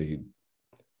 but what they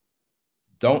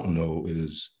don't know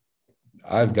is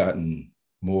I've gotten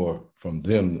more from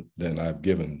them than I've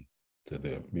given to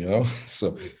them, you know.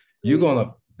 So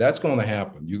that's gonna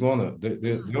happen.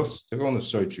 They're gonna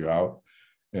search you out,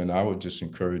 and I would just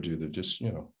encourage you to just,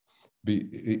 you know,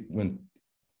 when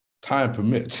time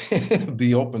permits,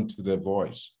 be open to their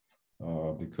voice,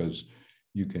 because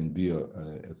you can be a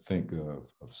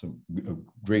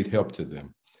great help to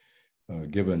them,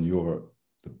 given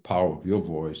the power of your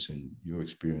voice and your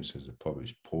experience as a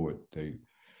published poet.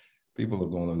 People are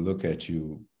going to look at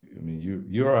you. I mean,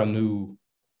 you're our new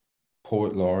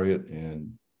poet laureate,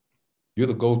 and you're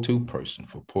the go-to person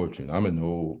for poetry. And I'm an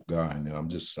old guy now.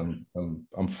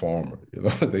 I'm former. You know,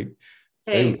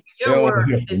 they your want work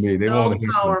to hear from is me. They so want to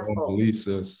hear powerful. from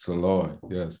Lisa Saloy.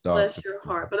 Yes, Bless Doctor. your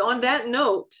heart. But on that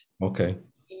note, okay,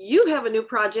 you have a new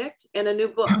project and a new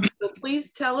book. So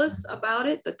please tell us about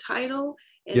it, the title,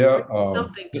 and yeah, bring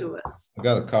something to us. I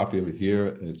got a copy of it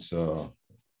here. It's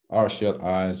Our Shut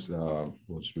Eyes,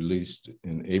 was released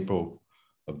in April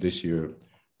of this year.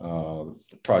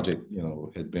 The project, you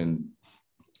know, had been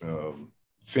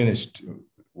finished a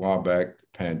while back. The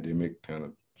pandemic kind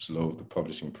of slowed the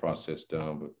publishing process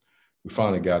down, but we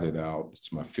finally got it out.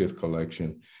 It's my 5th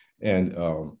collection. And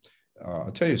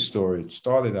I'll tell you a story. It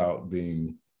started out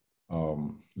being,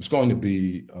 it's going to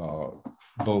be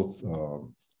both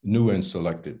new and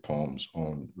selected poems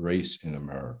on race in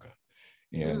America.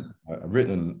 And I've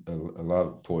written a lot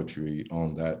of poetry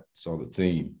on that sort of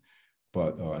theme.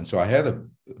 But, and so I had a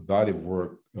body of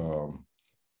work on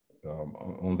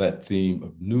that theme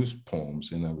of news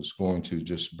poems, and I was going to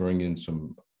just bring in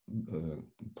some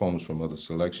poems from other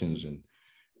selections and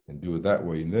do it that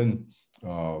way. And then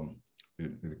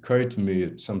it occurred to me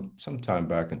at sometime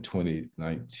back in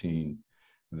 2019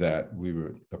 that we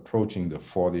were approaching the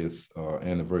 40th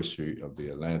anniversary of the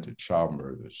Atlanta child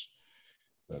murders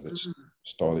that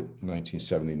started in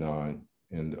 1979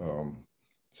 and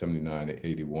 79 to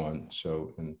 81.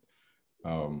 So, and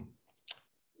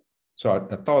so I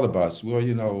thought about it. Well,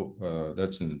 you know,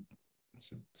 it's an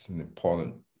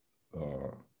important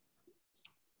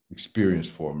experience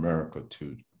for America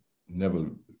to never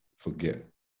forget,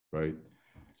 right?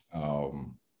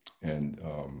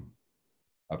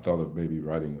 I thought of maybe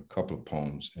writing a couple of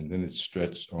poems, and then it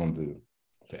stretched on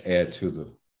to add to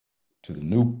the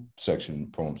new section,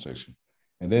 poem section,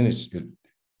 and then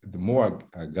the more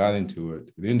I got into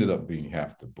it, it ended up being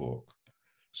half the book.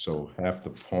 So half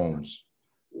the poems,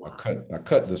 I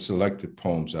cut the selected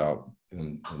poems out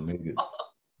and made it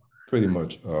pretty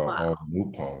much all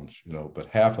new poems, you know. But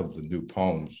half of the new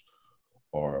poems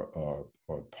are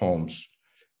poems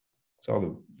sort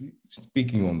of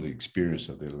speaking on the experience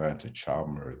of the Atlanta child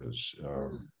murders,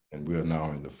 and we are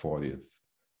now in the 40th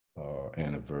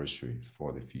anniversary,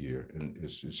 40th year, and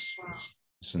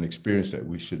it's an experience that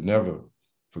we should never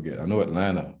forget. I know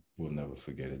Atlanta will never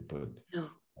forget it, but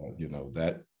you know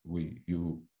that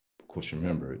you course,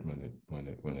 remember it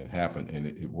when it happened. And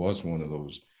it was one of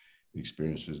those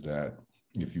experiences that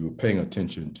if you were paying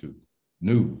attention to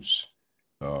news,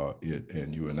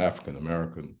 and you're an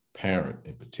African-American parent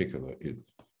in particular, it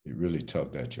really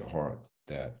tugged at your heart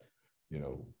that, you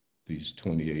know, these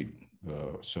 28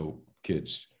 so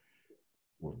kids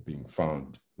were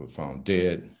found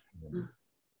dead, and,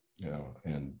 you know,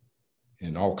 and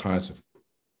in all kinds of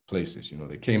places. You know,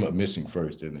 they came up missing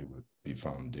first, then they would be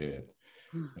found dead.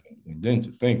 And then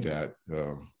to think that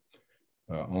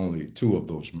only 2 of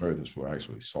those murders were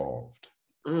actually solved.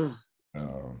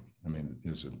 I mean,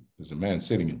 there's a man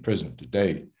sitting in prison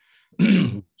today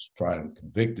who's tried and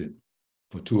convicted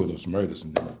for 2 of those murders,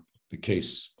 and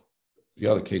the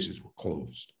other cases were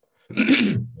closed.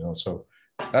 You know, so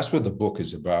that's what the book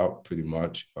is about, pretty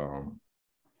much.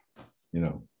 You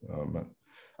know,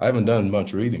 I haven't done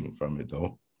much reading from it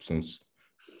though, since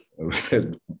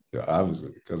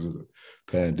obviously because of the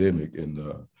pandemic, and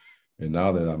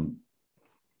now that I'm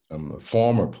a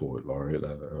former poet laureate,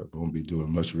 I won't be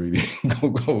doing much reading.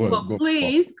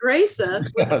 Please grace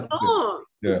us with a poem.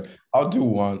 Yeah, I'll do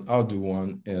one.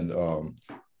 And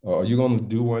are you going to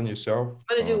do one yourself?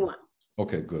 I'm going to do one.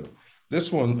 Okay, good.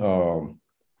 This one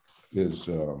is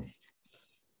a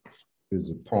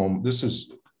poem. This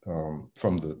is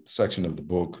from the section of the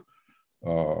book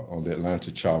on the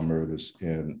Atlanta child murders.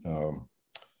 And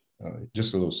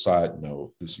just a little side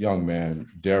note, this young man,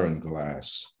 Darren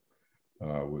Glass,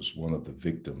 was one of the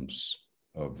victims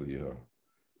of the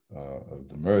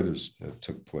murders that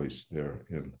took place there.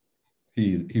 And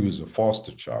he was a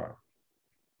foster child,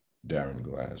 Darren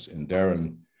Glass. And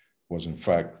Darren was in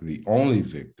fact the only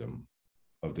victim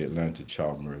of the Atlanta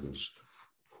child murders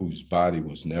whose body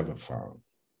was never found.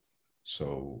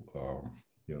 So,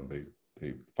 you know,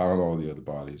 they found all the other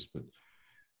bodies, but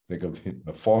think of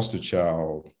a foster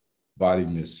child, body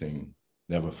missing,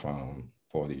 never found,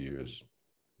 40 years.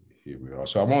 Here we are.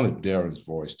 So I wanted Darren's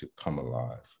voice to come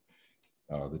alive.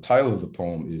 The title of the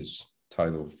poem is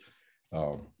titled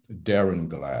Darren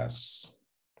Glass.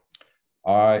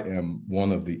 I am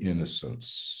one of the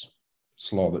innocents,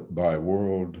 slaughtered by a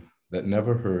world that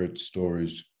never heard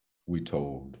stories we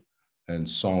told and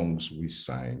songs we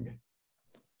sang.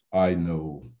 I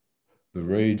know the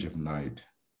rage of night,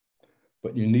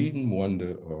 but you needn't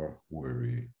wonder or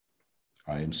worry.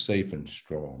 I am safe and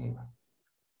strong.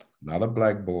 Not a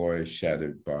black boy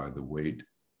shattered by the weight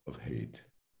of hate.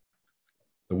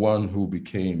 The one who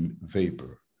became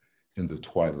vapor in the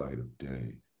twilight of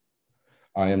day.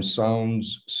 I am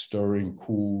sounds stirring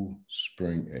cool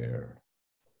spring air,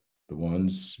 the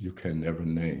ones you can never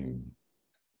name.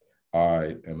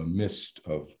 I am a mist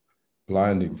of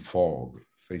blinding fog,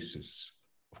 faces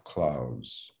of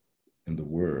clouds, and the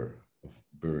whir of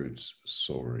birds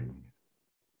soaring.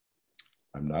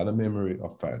 I'm not a memory or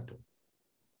phantom.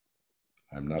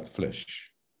 I'm not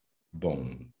flesh,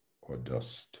 bone, or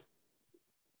dust.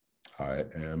 I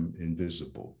am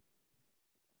invisible,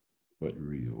 but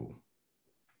real,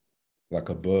 like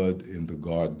a bud in the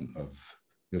garden of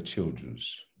your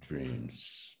children's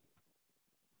dreams.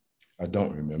 I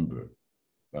don't remember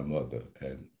my mother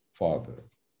and father,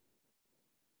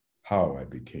 how I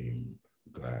became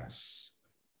glass,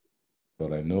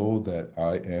 but I know that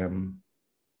I am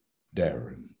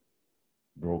Darren,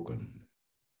 broken,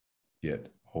 yet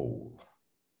whole.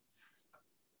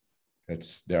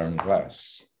 That's Darren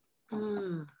Glass.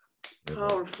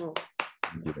 Powerful.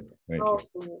 Thank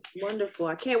Powerful. you. Wonderful.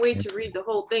 I can't wait to read the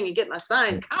whole thing and get my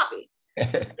signed copy.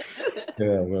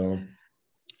 Yeah,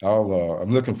 well,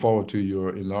 I'm looking forward to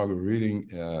your inaugural reading.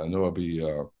 I know I'll be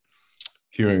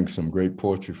hearing some great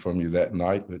poetry from you that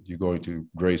night, but you're going to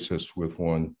grace us with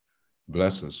one,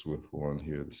 bless us with one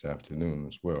here this afternoon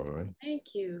as well, right?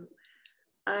 Thank you.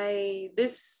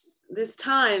 This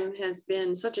time has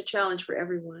been such a challenge for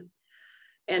everyone,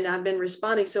 and I've been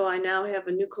responding. So I now have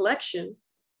a new collection,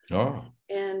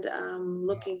 and I'm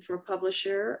looking for a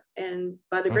publisher. And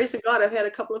by the grace of God, I've had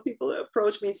a couple of people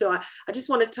approach me. So I just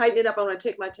want to tighten it up. I want to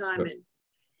take my time,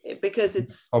 and because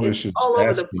it's all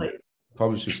over the place.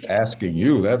 Publishers asking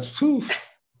you. That's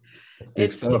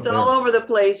it's all over the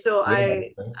place. So yeah.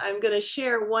 I'm going to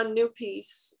share one new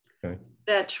piece. Okay.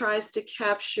 That tries to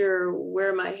capture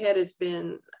where my head has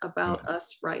been about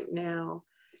us right now.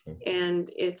 And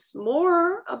it's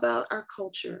more about our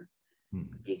culture,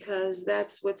 because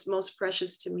that's what's most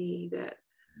precious to me, that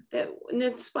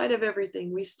in spite of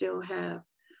everything, we still have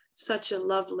such a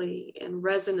lovely and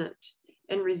resonant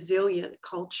and resilient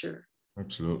culture.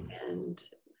 Absolutely. And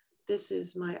this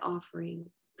is my offering.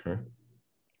 Okay.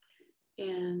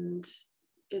 And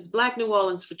is Black New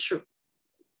Orleans for truth.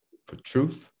 For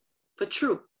truth? For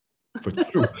truth. For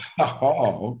true.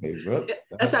 Oh, okay. Well,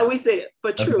 that's how we say it.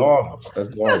 For that's true. normal.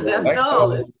 That's normal. That's Black New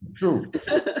Orleans. Orleans for true.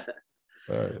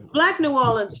 Right. Black New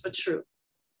Orleans for true.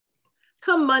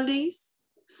 Come Mondays,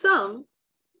 some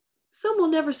will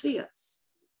never see us.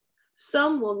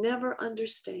 Some will never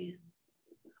understand.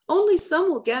 Only some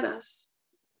will get us.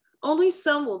 Only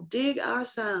some will dig our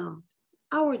sound,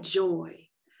 our joy,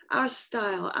 our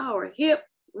style, our hip,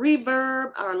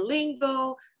 reverb, our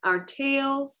lingo, our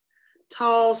tales,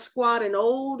 tall, squat, and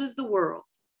old as the world.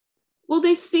 Will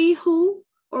they see who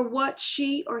or what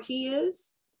she or he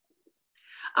is?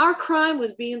 Our crime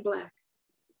was being Black.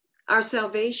 Our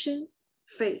salvation,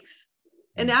 faith,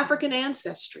 an African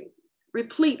ancestry,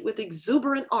 replete with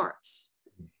exuberant arts,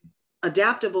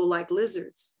 adaptable like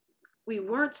lizards. We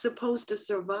weren't supposed to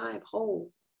survive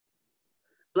whole.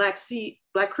 Black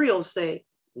Creoles say,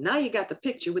 now you got the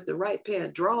picture with the right pair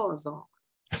of drawers on.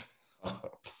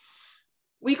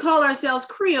 We call ourselves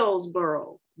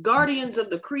Creolesboro, guardians of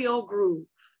the Creole groove.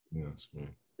 Yes,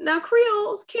 man. Now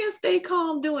Creoles can't stay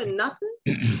calm doing nothing.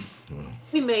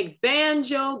 We make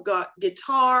banjo,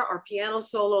 guitar, or piano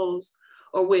solos,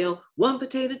 or we'll one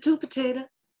potato, two potato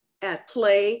at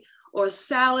play, or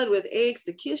salad with eggs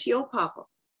to kiss your papa.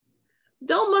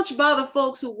 Don't much bother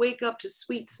folks who wake up to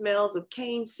sweet smells of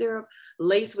cane syrup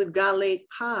laced with galette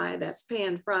pie that's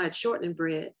pan-fried shortening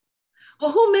bread.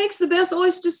 Well, who makes the best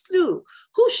oyster stew?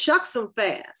 Who shucks them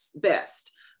best?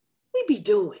 We be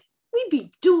doing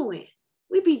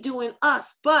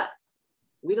us, but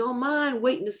we don't mind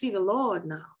waiting to see the Lord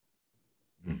now.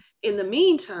 In the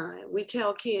meantime, we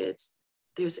tell kids,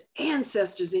 there's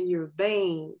ancestors in your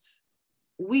veins.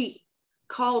 We,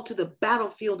 called to the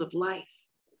battlefield of life,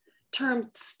 turn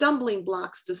stumbling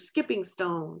blocks to skipping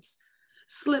stones.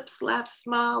 Slip, slap,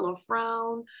 smile, or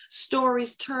frown.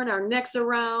 Stories turn our necks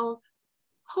around.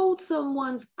 Hold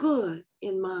someone's good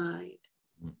in mind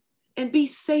and be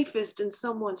safest in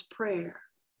someone's prayer.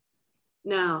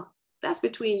 Now, that's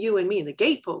between you and me and the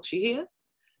gatepost, you hear?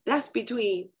 That's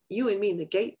between you and me and the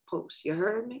gatepost, you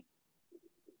heard me?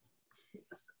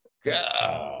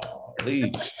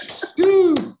 Golly.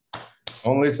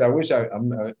 Only I wish I'm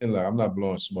not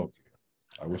blowing smoke here.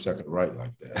 I wish I could write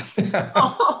like that.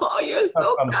 Oh, you're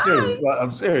so I'm kind. serious.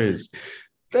 I'm serious.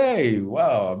 Hey,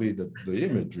 wow. I mean, the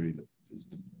imagery,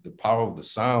 the power of the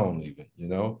sound, even, you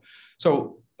know.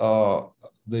 So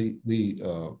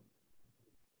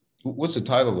what's the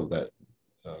title of that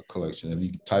collection? Have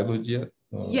you titled it yet?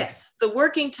 Yes, the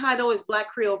working title is Black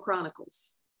Creole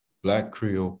Chronicles. Black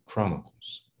Creole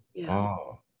Chronicles. Yeah.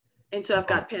 Oh. And so I've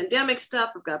got pandemic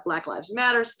stuff. I've got Black Lives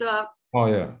Matter stuff. Oh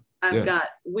yeah. I've got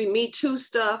Me Too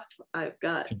stuff. I've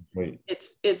got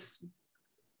it's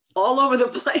all over the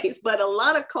place, but a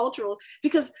lot of cultural,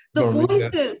 because the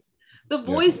voices. I hear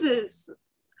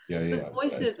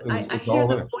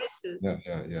the voices.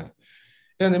 Yeah.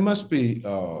 And it must be.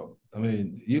 I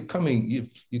mean, you're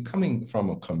coming from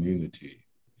a community.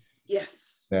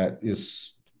 Yes. That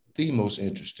is the most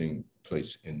interesting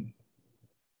place in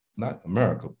not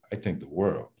America, I think the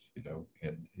world, you know,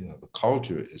 and, you know, the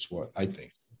culture is what I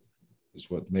think is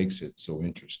what makes it so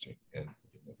interesting, and,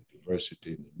 you know, the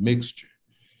diversity and the mixture.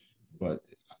 But,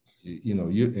 you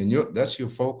know, that's your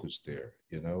focus there,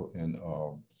 you know, and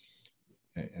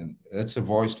that's a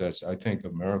voice that's, I think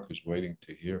America's waiting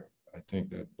to hear. I think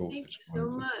that book is so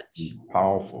much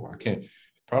powerful. I can't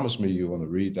promise me you want to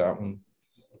read that one.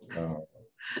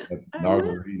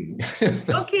 Reading.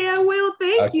 Okay, I will.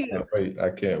 Thank you.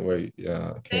 I can't wait.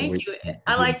 Yeah. Thank you.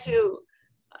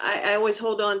 I always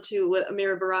hold on to what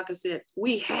Amiri Baraka said.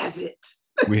 We has it.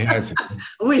 We has it.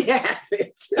 We has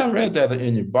it. I read that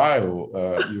in your bio.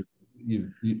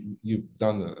 You've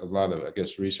done a lot of, I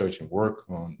guess, research and work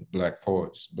on Black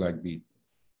poets, Black beat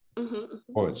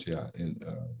poets. Yeah. And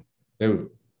they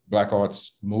were Black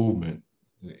arts movement.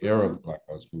 The era of the Black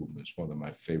arts movement is one of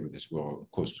my favorite as well. Of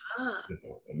course, you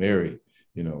know, Mary,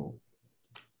 you know,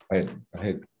 I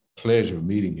had pleasure of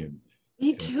meeting him.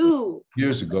 Me too.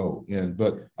 Years ago.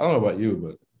 But I don't know about you,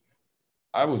 but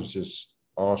I was just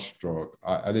awestruck.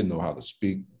 I didn't know how to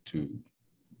speak to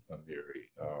Mary.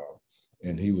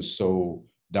 And he was so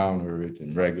down to earth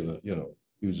and regular, you know,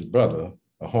 he was a brother,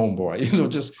 a homeboy, you know,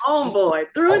 just homeboy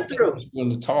through and through.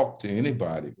 Going to talk to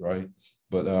anybody, right?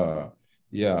 But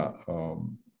you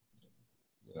know,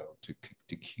 to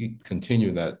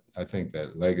continue that, I think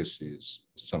that legacy is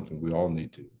something we all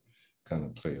need to kind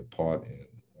of play a part in.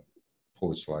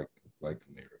 Poets like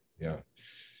Mary, yeah.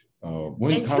 How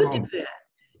long? Did that.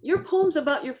 Your poems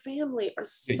about your family are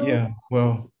so.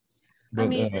 Well, but, I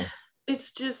mean,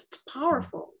 it's just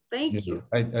powerful. Thank you.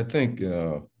 I think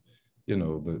you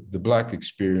know, the Black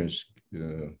experience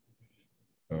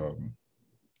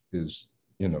is,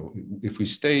 you know, if we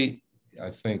stay, I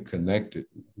think, connected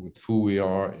with who we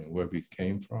are and where we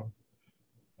came from,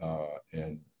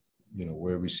 and, you know,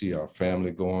 where we see our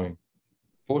family going,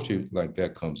 poetry like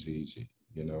that comes easy.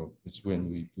 You know, it's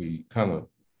when we kind of,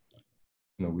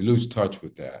 you know, we lose touch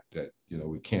with that, you know,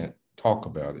 we can't talk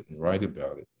about it and write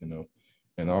about it, you know,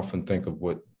 and I often think of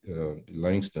what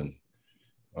Langston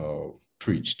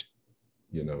preached,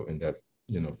 you know, in that,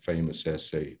 you know, famous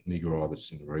essay, Negro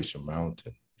Artists in the Racial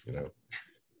Mountain, you know,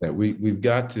 that we've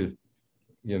got to,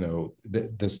 you know,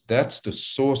 that's the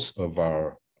source of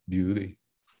our beauty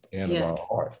and of our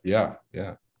art. Yeah.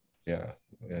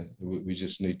 And we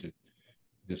just need to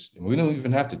we don't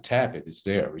even have to tap it. It's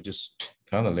there. We just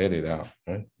kind of let it out,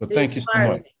 right? But thank you so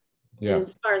much. Yeah. It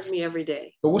inspires me every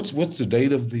day. So what's the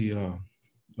date of the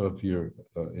of your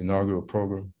inaugural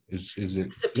program? Is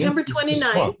it September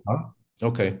 29th? Huh?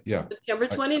 Okay, yeah. September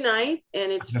 29th,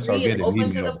 and it's free and an open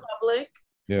email. to the public.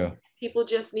 Yeah. People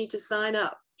just need to sign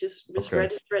up. Just Okay.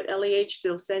 register at NEH.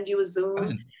 They'll send you a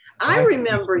Zoom. I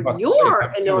remember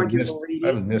your inaugural reading. I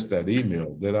haven't missed that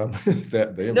email. Did I miss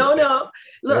that? No.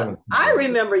 Look, I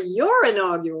remember your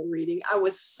inaugural reading. I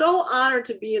was so honored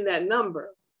to be in that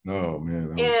number. Oh,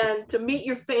 man. And to meet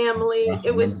your family.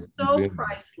 It was so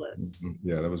priceless.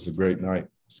 Yeah, that was a great night.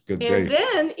 It's a good day. And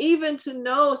then even to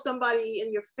know somebody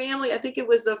in your family, I think it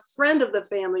was a friend of the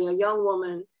family, a young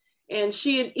woman, and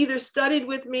she had either studied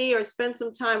with me or spent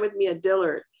some time with me at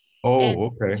Dillard. Oh, and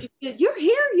okay. She said, you're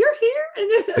here? And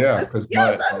yeah, because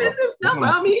yes, I'm in this number.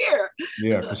 I'm here.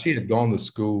 Yeah, because she had gone to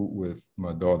school with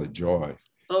my daughter Joy.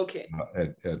 Okay.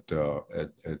 At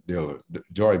Dillard.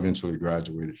 Joy eventually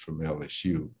graduated from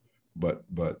LSU, but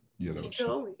you know, she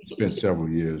spent several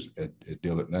years at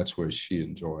Dillard, and that's where she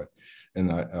enjoyed.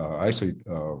 And I actually,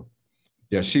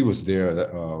 yeah, she was there.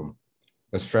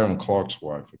 That's Farron Clark's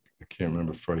wife. I can't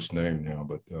remember first name now,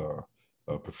 but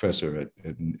a professor at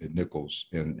Nichols,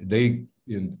 and they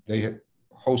ended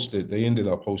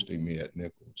up hosting me at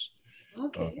Nichols.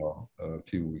 Okay. A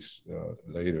few weeks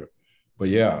later. But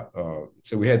yeah,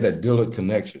 so we had that Dillard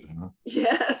connection, huh?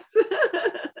 Yes.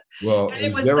 Well, and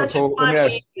it was such a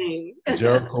fun evening.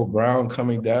 Jericho Brown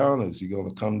coming down? Is he going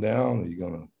to come down? Are you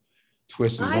going to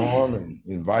twist his arm and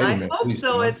invite him? I hope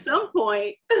so, at some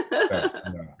point.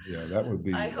 yeah, that would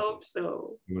be. I hope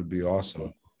so. It would be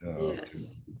awesome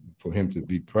yes. for him to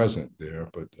be present there.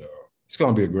 But it's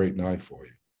going to be a great night for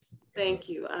you. Thank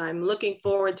you. I'm looking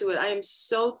forward to it. I am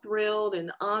so thrilled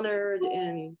and honored,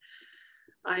 and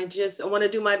I want to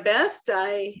do my best.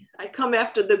 I come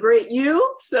after the great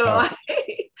you, so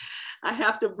I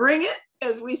have to bring it,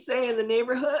 as we say in the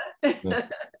neighborhood.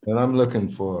 And I'm looking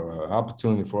for an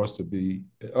opportunity for us to be,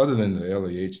 other than the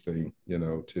LEH thing, you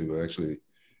know, to actually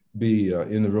be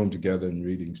in the room together and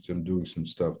reading some, doing some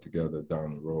stuff together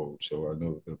down the road. So I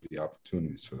know there'll be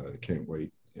opportunities for that. I can't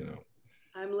wait, you know.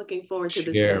 I'm looking forward to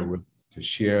this. To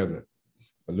share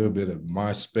a little bit of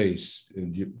my space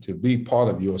and to be part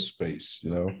of your space,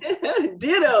 you know.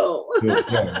 Ditto.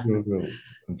 Yeah,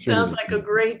 Sounds like a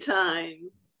great time.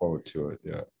 Forward to it,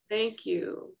 yeah. Thank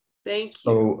you. Thank you.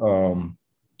 So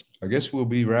I guess we'll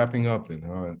be wrapping up then,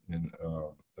 huh? And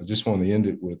I just want to end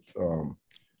it with,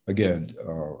 again,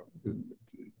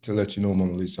 to let you know,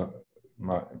 Mona Lisa,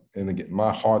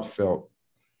 my heartfelt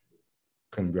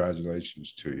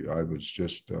congratulations to you. I was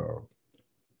just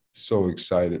so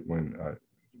excited when I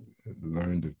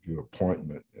learned of your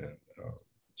appointment, and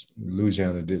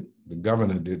Louisiana the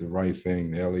governor did the right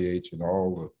thing. The LEH and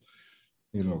all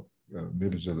the, you know,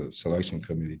 members of the selection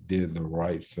committee did the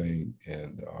right thing,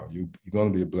 and you're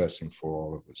going to be a blessing for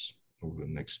all of us over the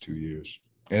next 2 years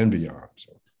and beyond.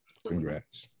 So,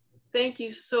 congrats. Thank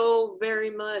you so very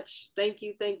much. Thank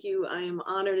you. Thank you. I am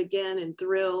honored again and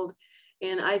thrilled.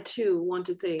 And I too want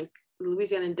to thank the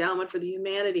Louisiana Endowment for the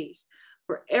Humanities,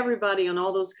 for everybody on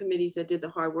all those committees that did the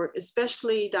hard work,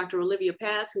 especially Dr. Olivia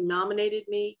Pass, who nominated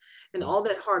me, and all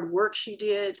that hard work she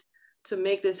did to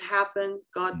make this happen.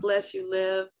 God bless you,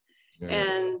 Liv. Yeah.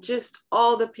 And just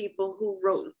all the people who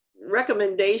wrote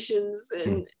recommendations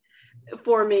and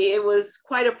for me. It was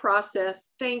quite a process.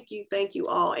 Thank you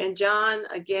all. And John,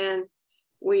 again,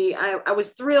 I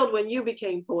was thrilled when you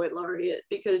became Poet Laureate,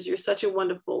 because you're such a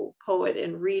wonderful poet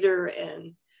and reader,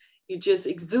 and you just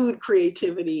exude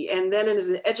creativity. And then as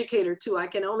an educator too, I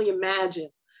can only imagine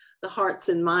the hearts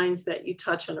and minds that you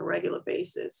touch on a regular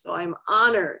basis. So I'm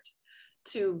honored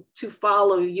to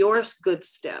follow your good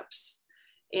steps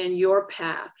and your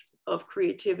path of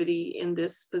creativity in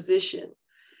this position,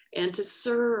 and to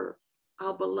serve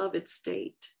our beloved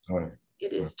state. Right.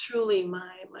 It is truly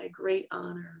my great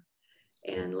honor.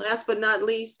 And last but not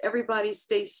least, everybody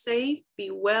stay safe,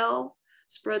 be well,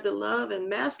 spread the love, and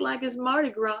mask like it's Mardi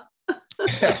Gras.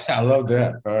 I love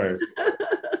that. All right.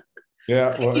 Yeah,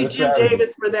 well, Thank you, it's Jim Saturday.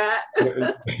 Davis, for that.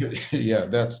 Yeah,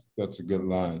 that's a good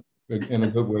line and a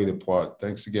good way to part.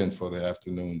 Thanks again for the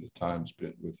afternoon, the time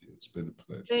spent with you. It's been a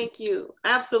pleasure. Thank you.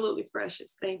 Absolutely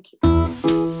precious. Thank you.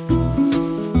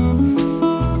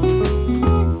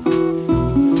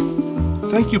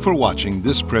 Thank you for watching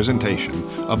this presentation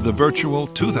of the virtual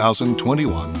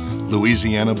 2021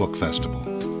 Louisiana Book Festival.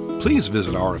 Please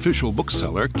visit our official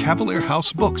bookseller, Cavalier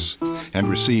House Books, and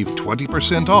receive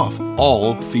 20% off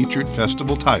all featured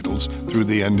festival titles through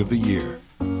the end of the year.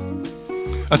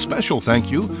 A special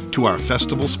thank you to our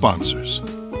festival sponsors.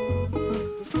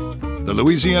 The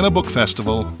Louisiana Book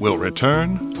Festival will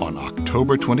return on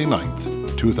October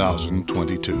 29th,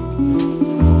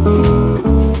 2022.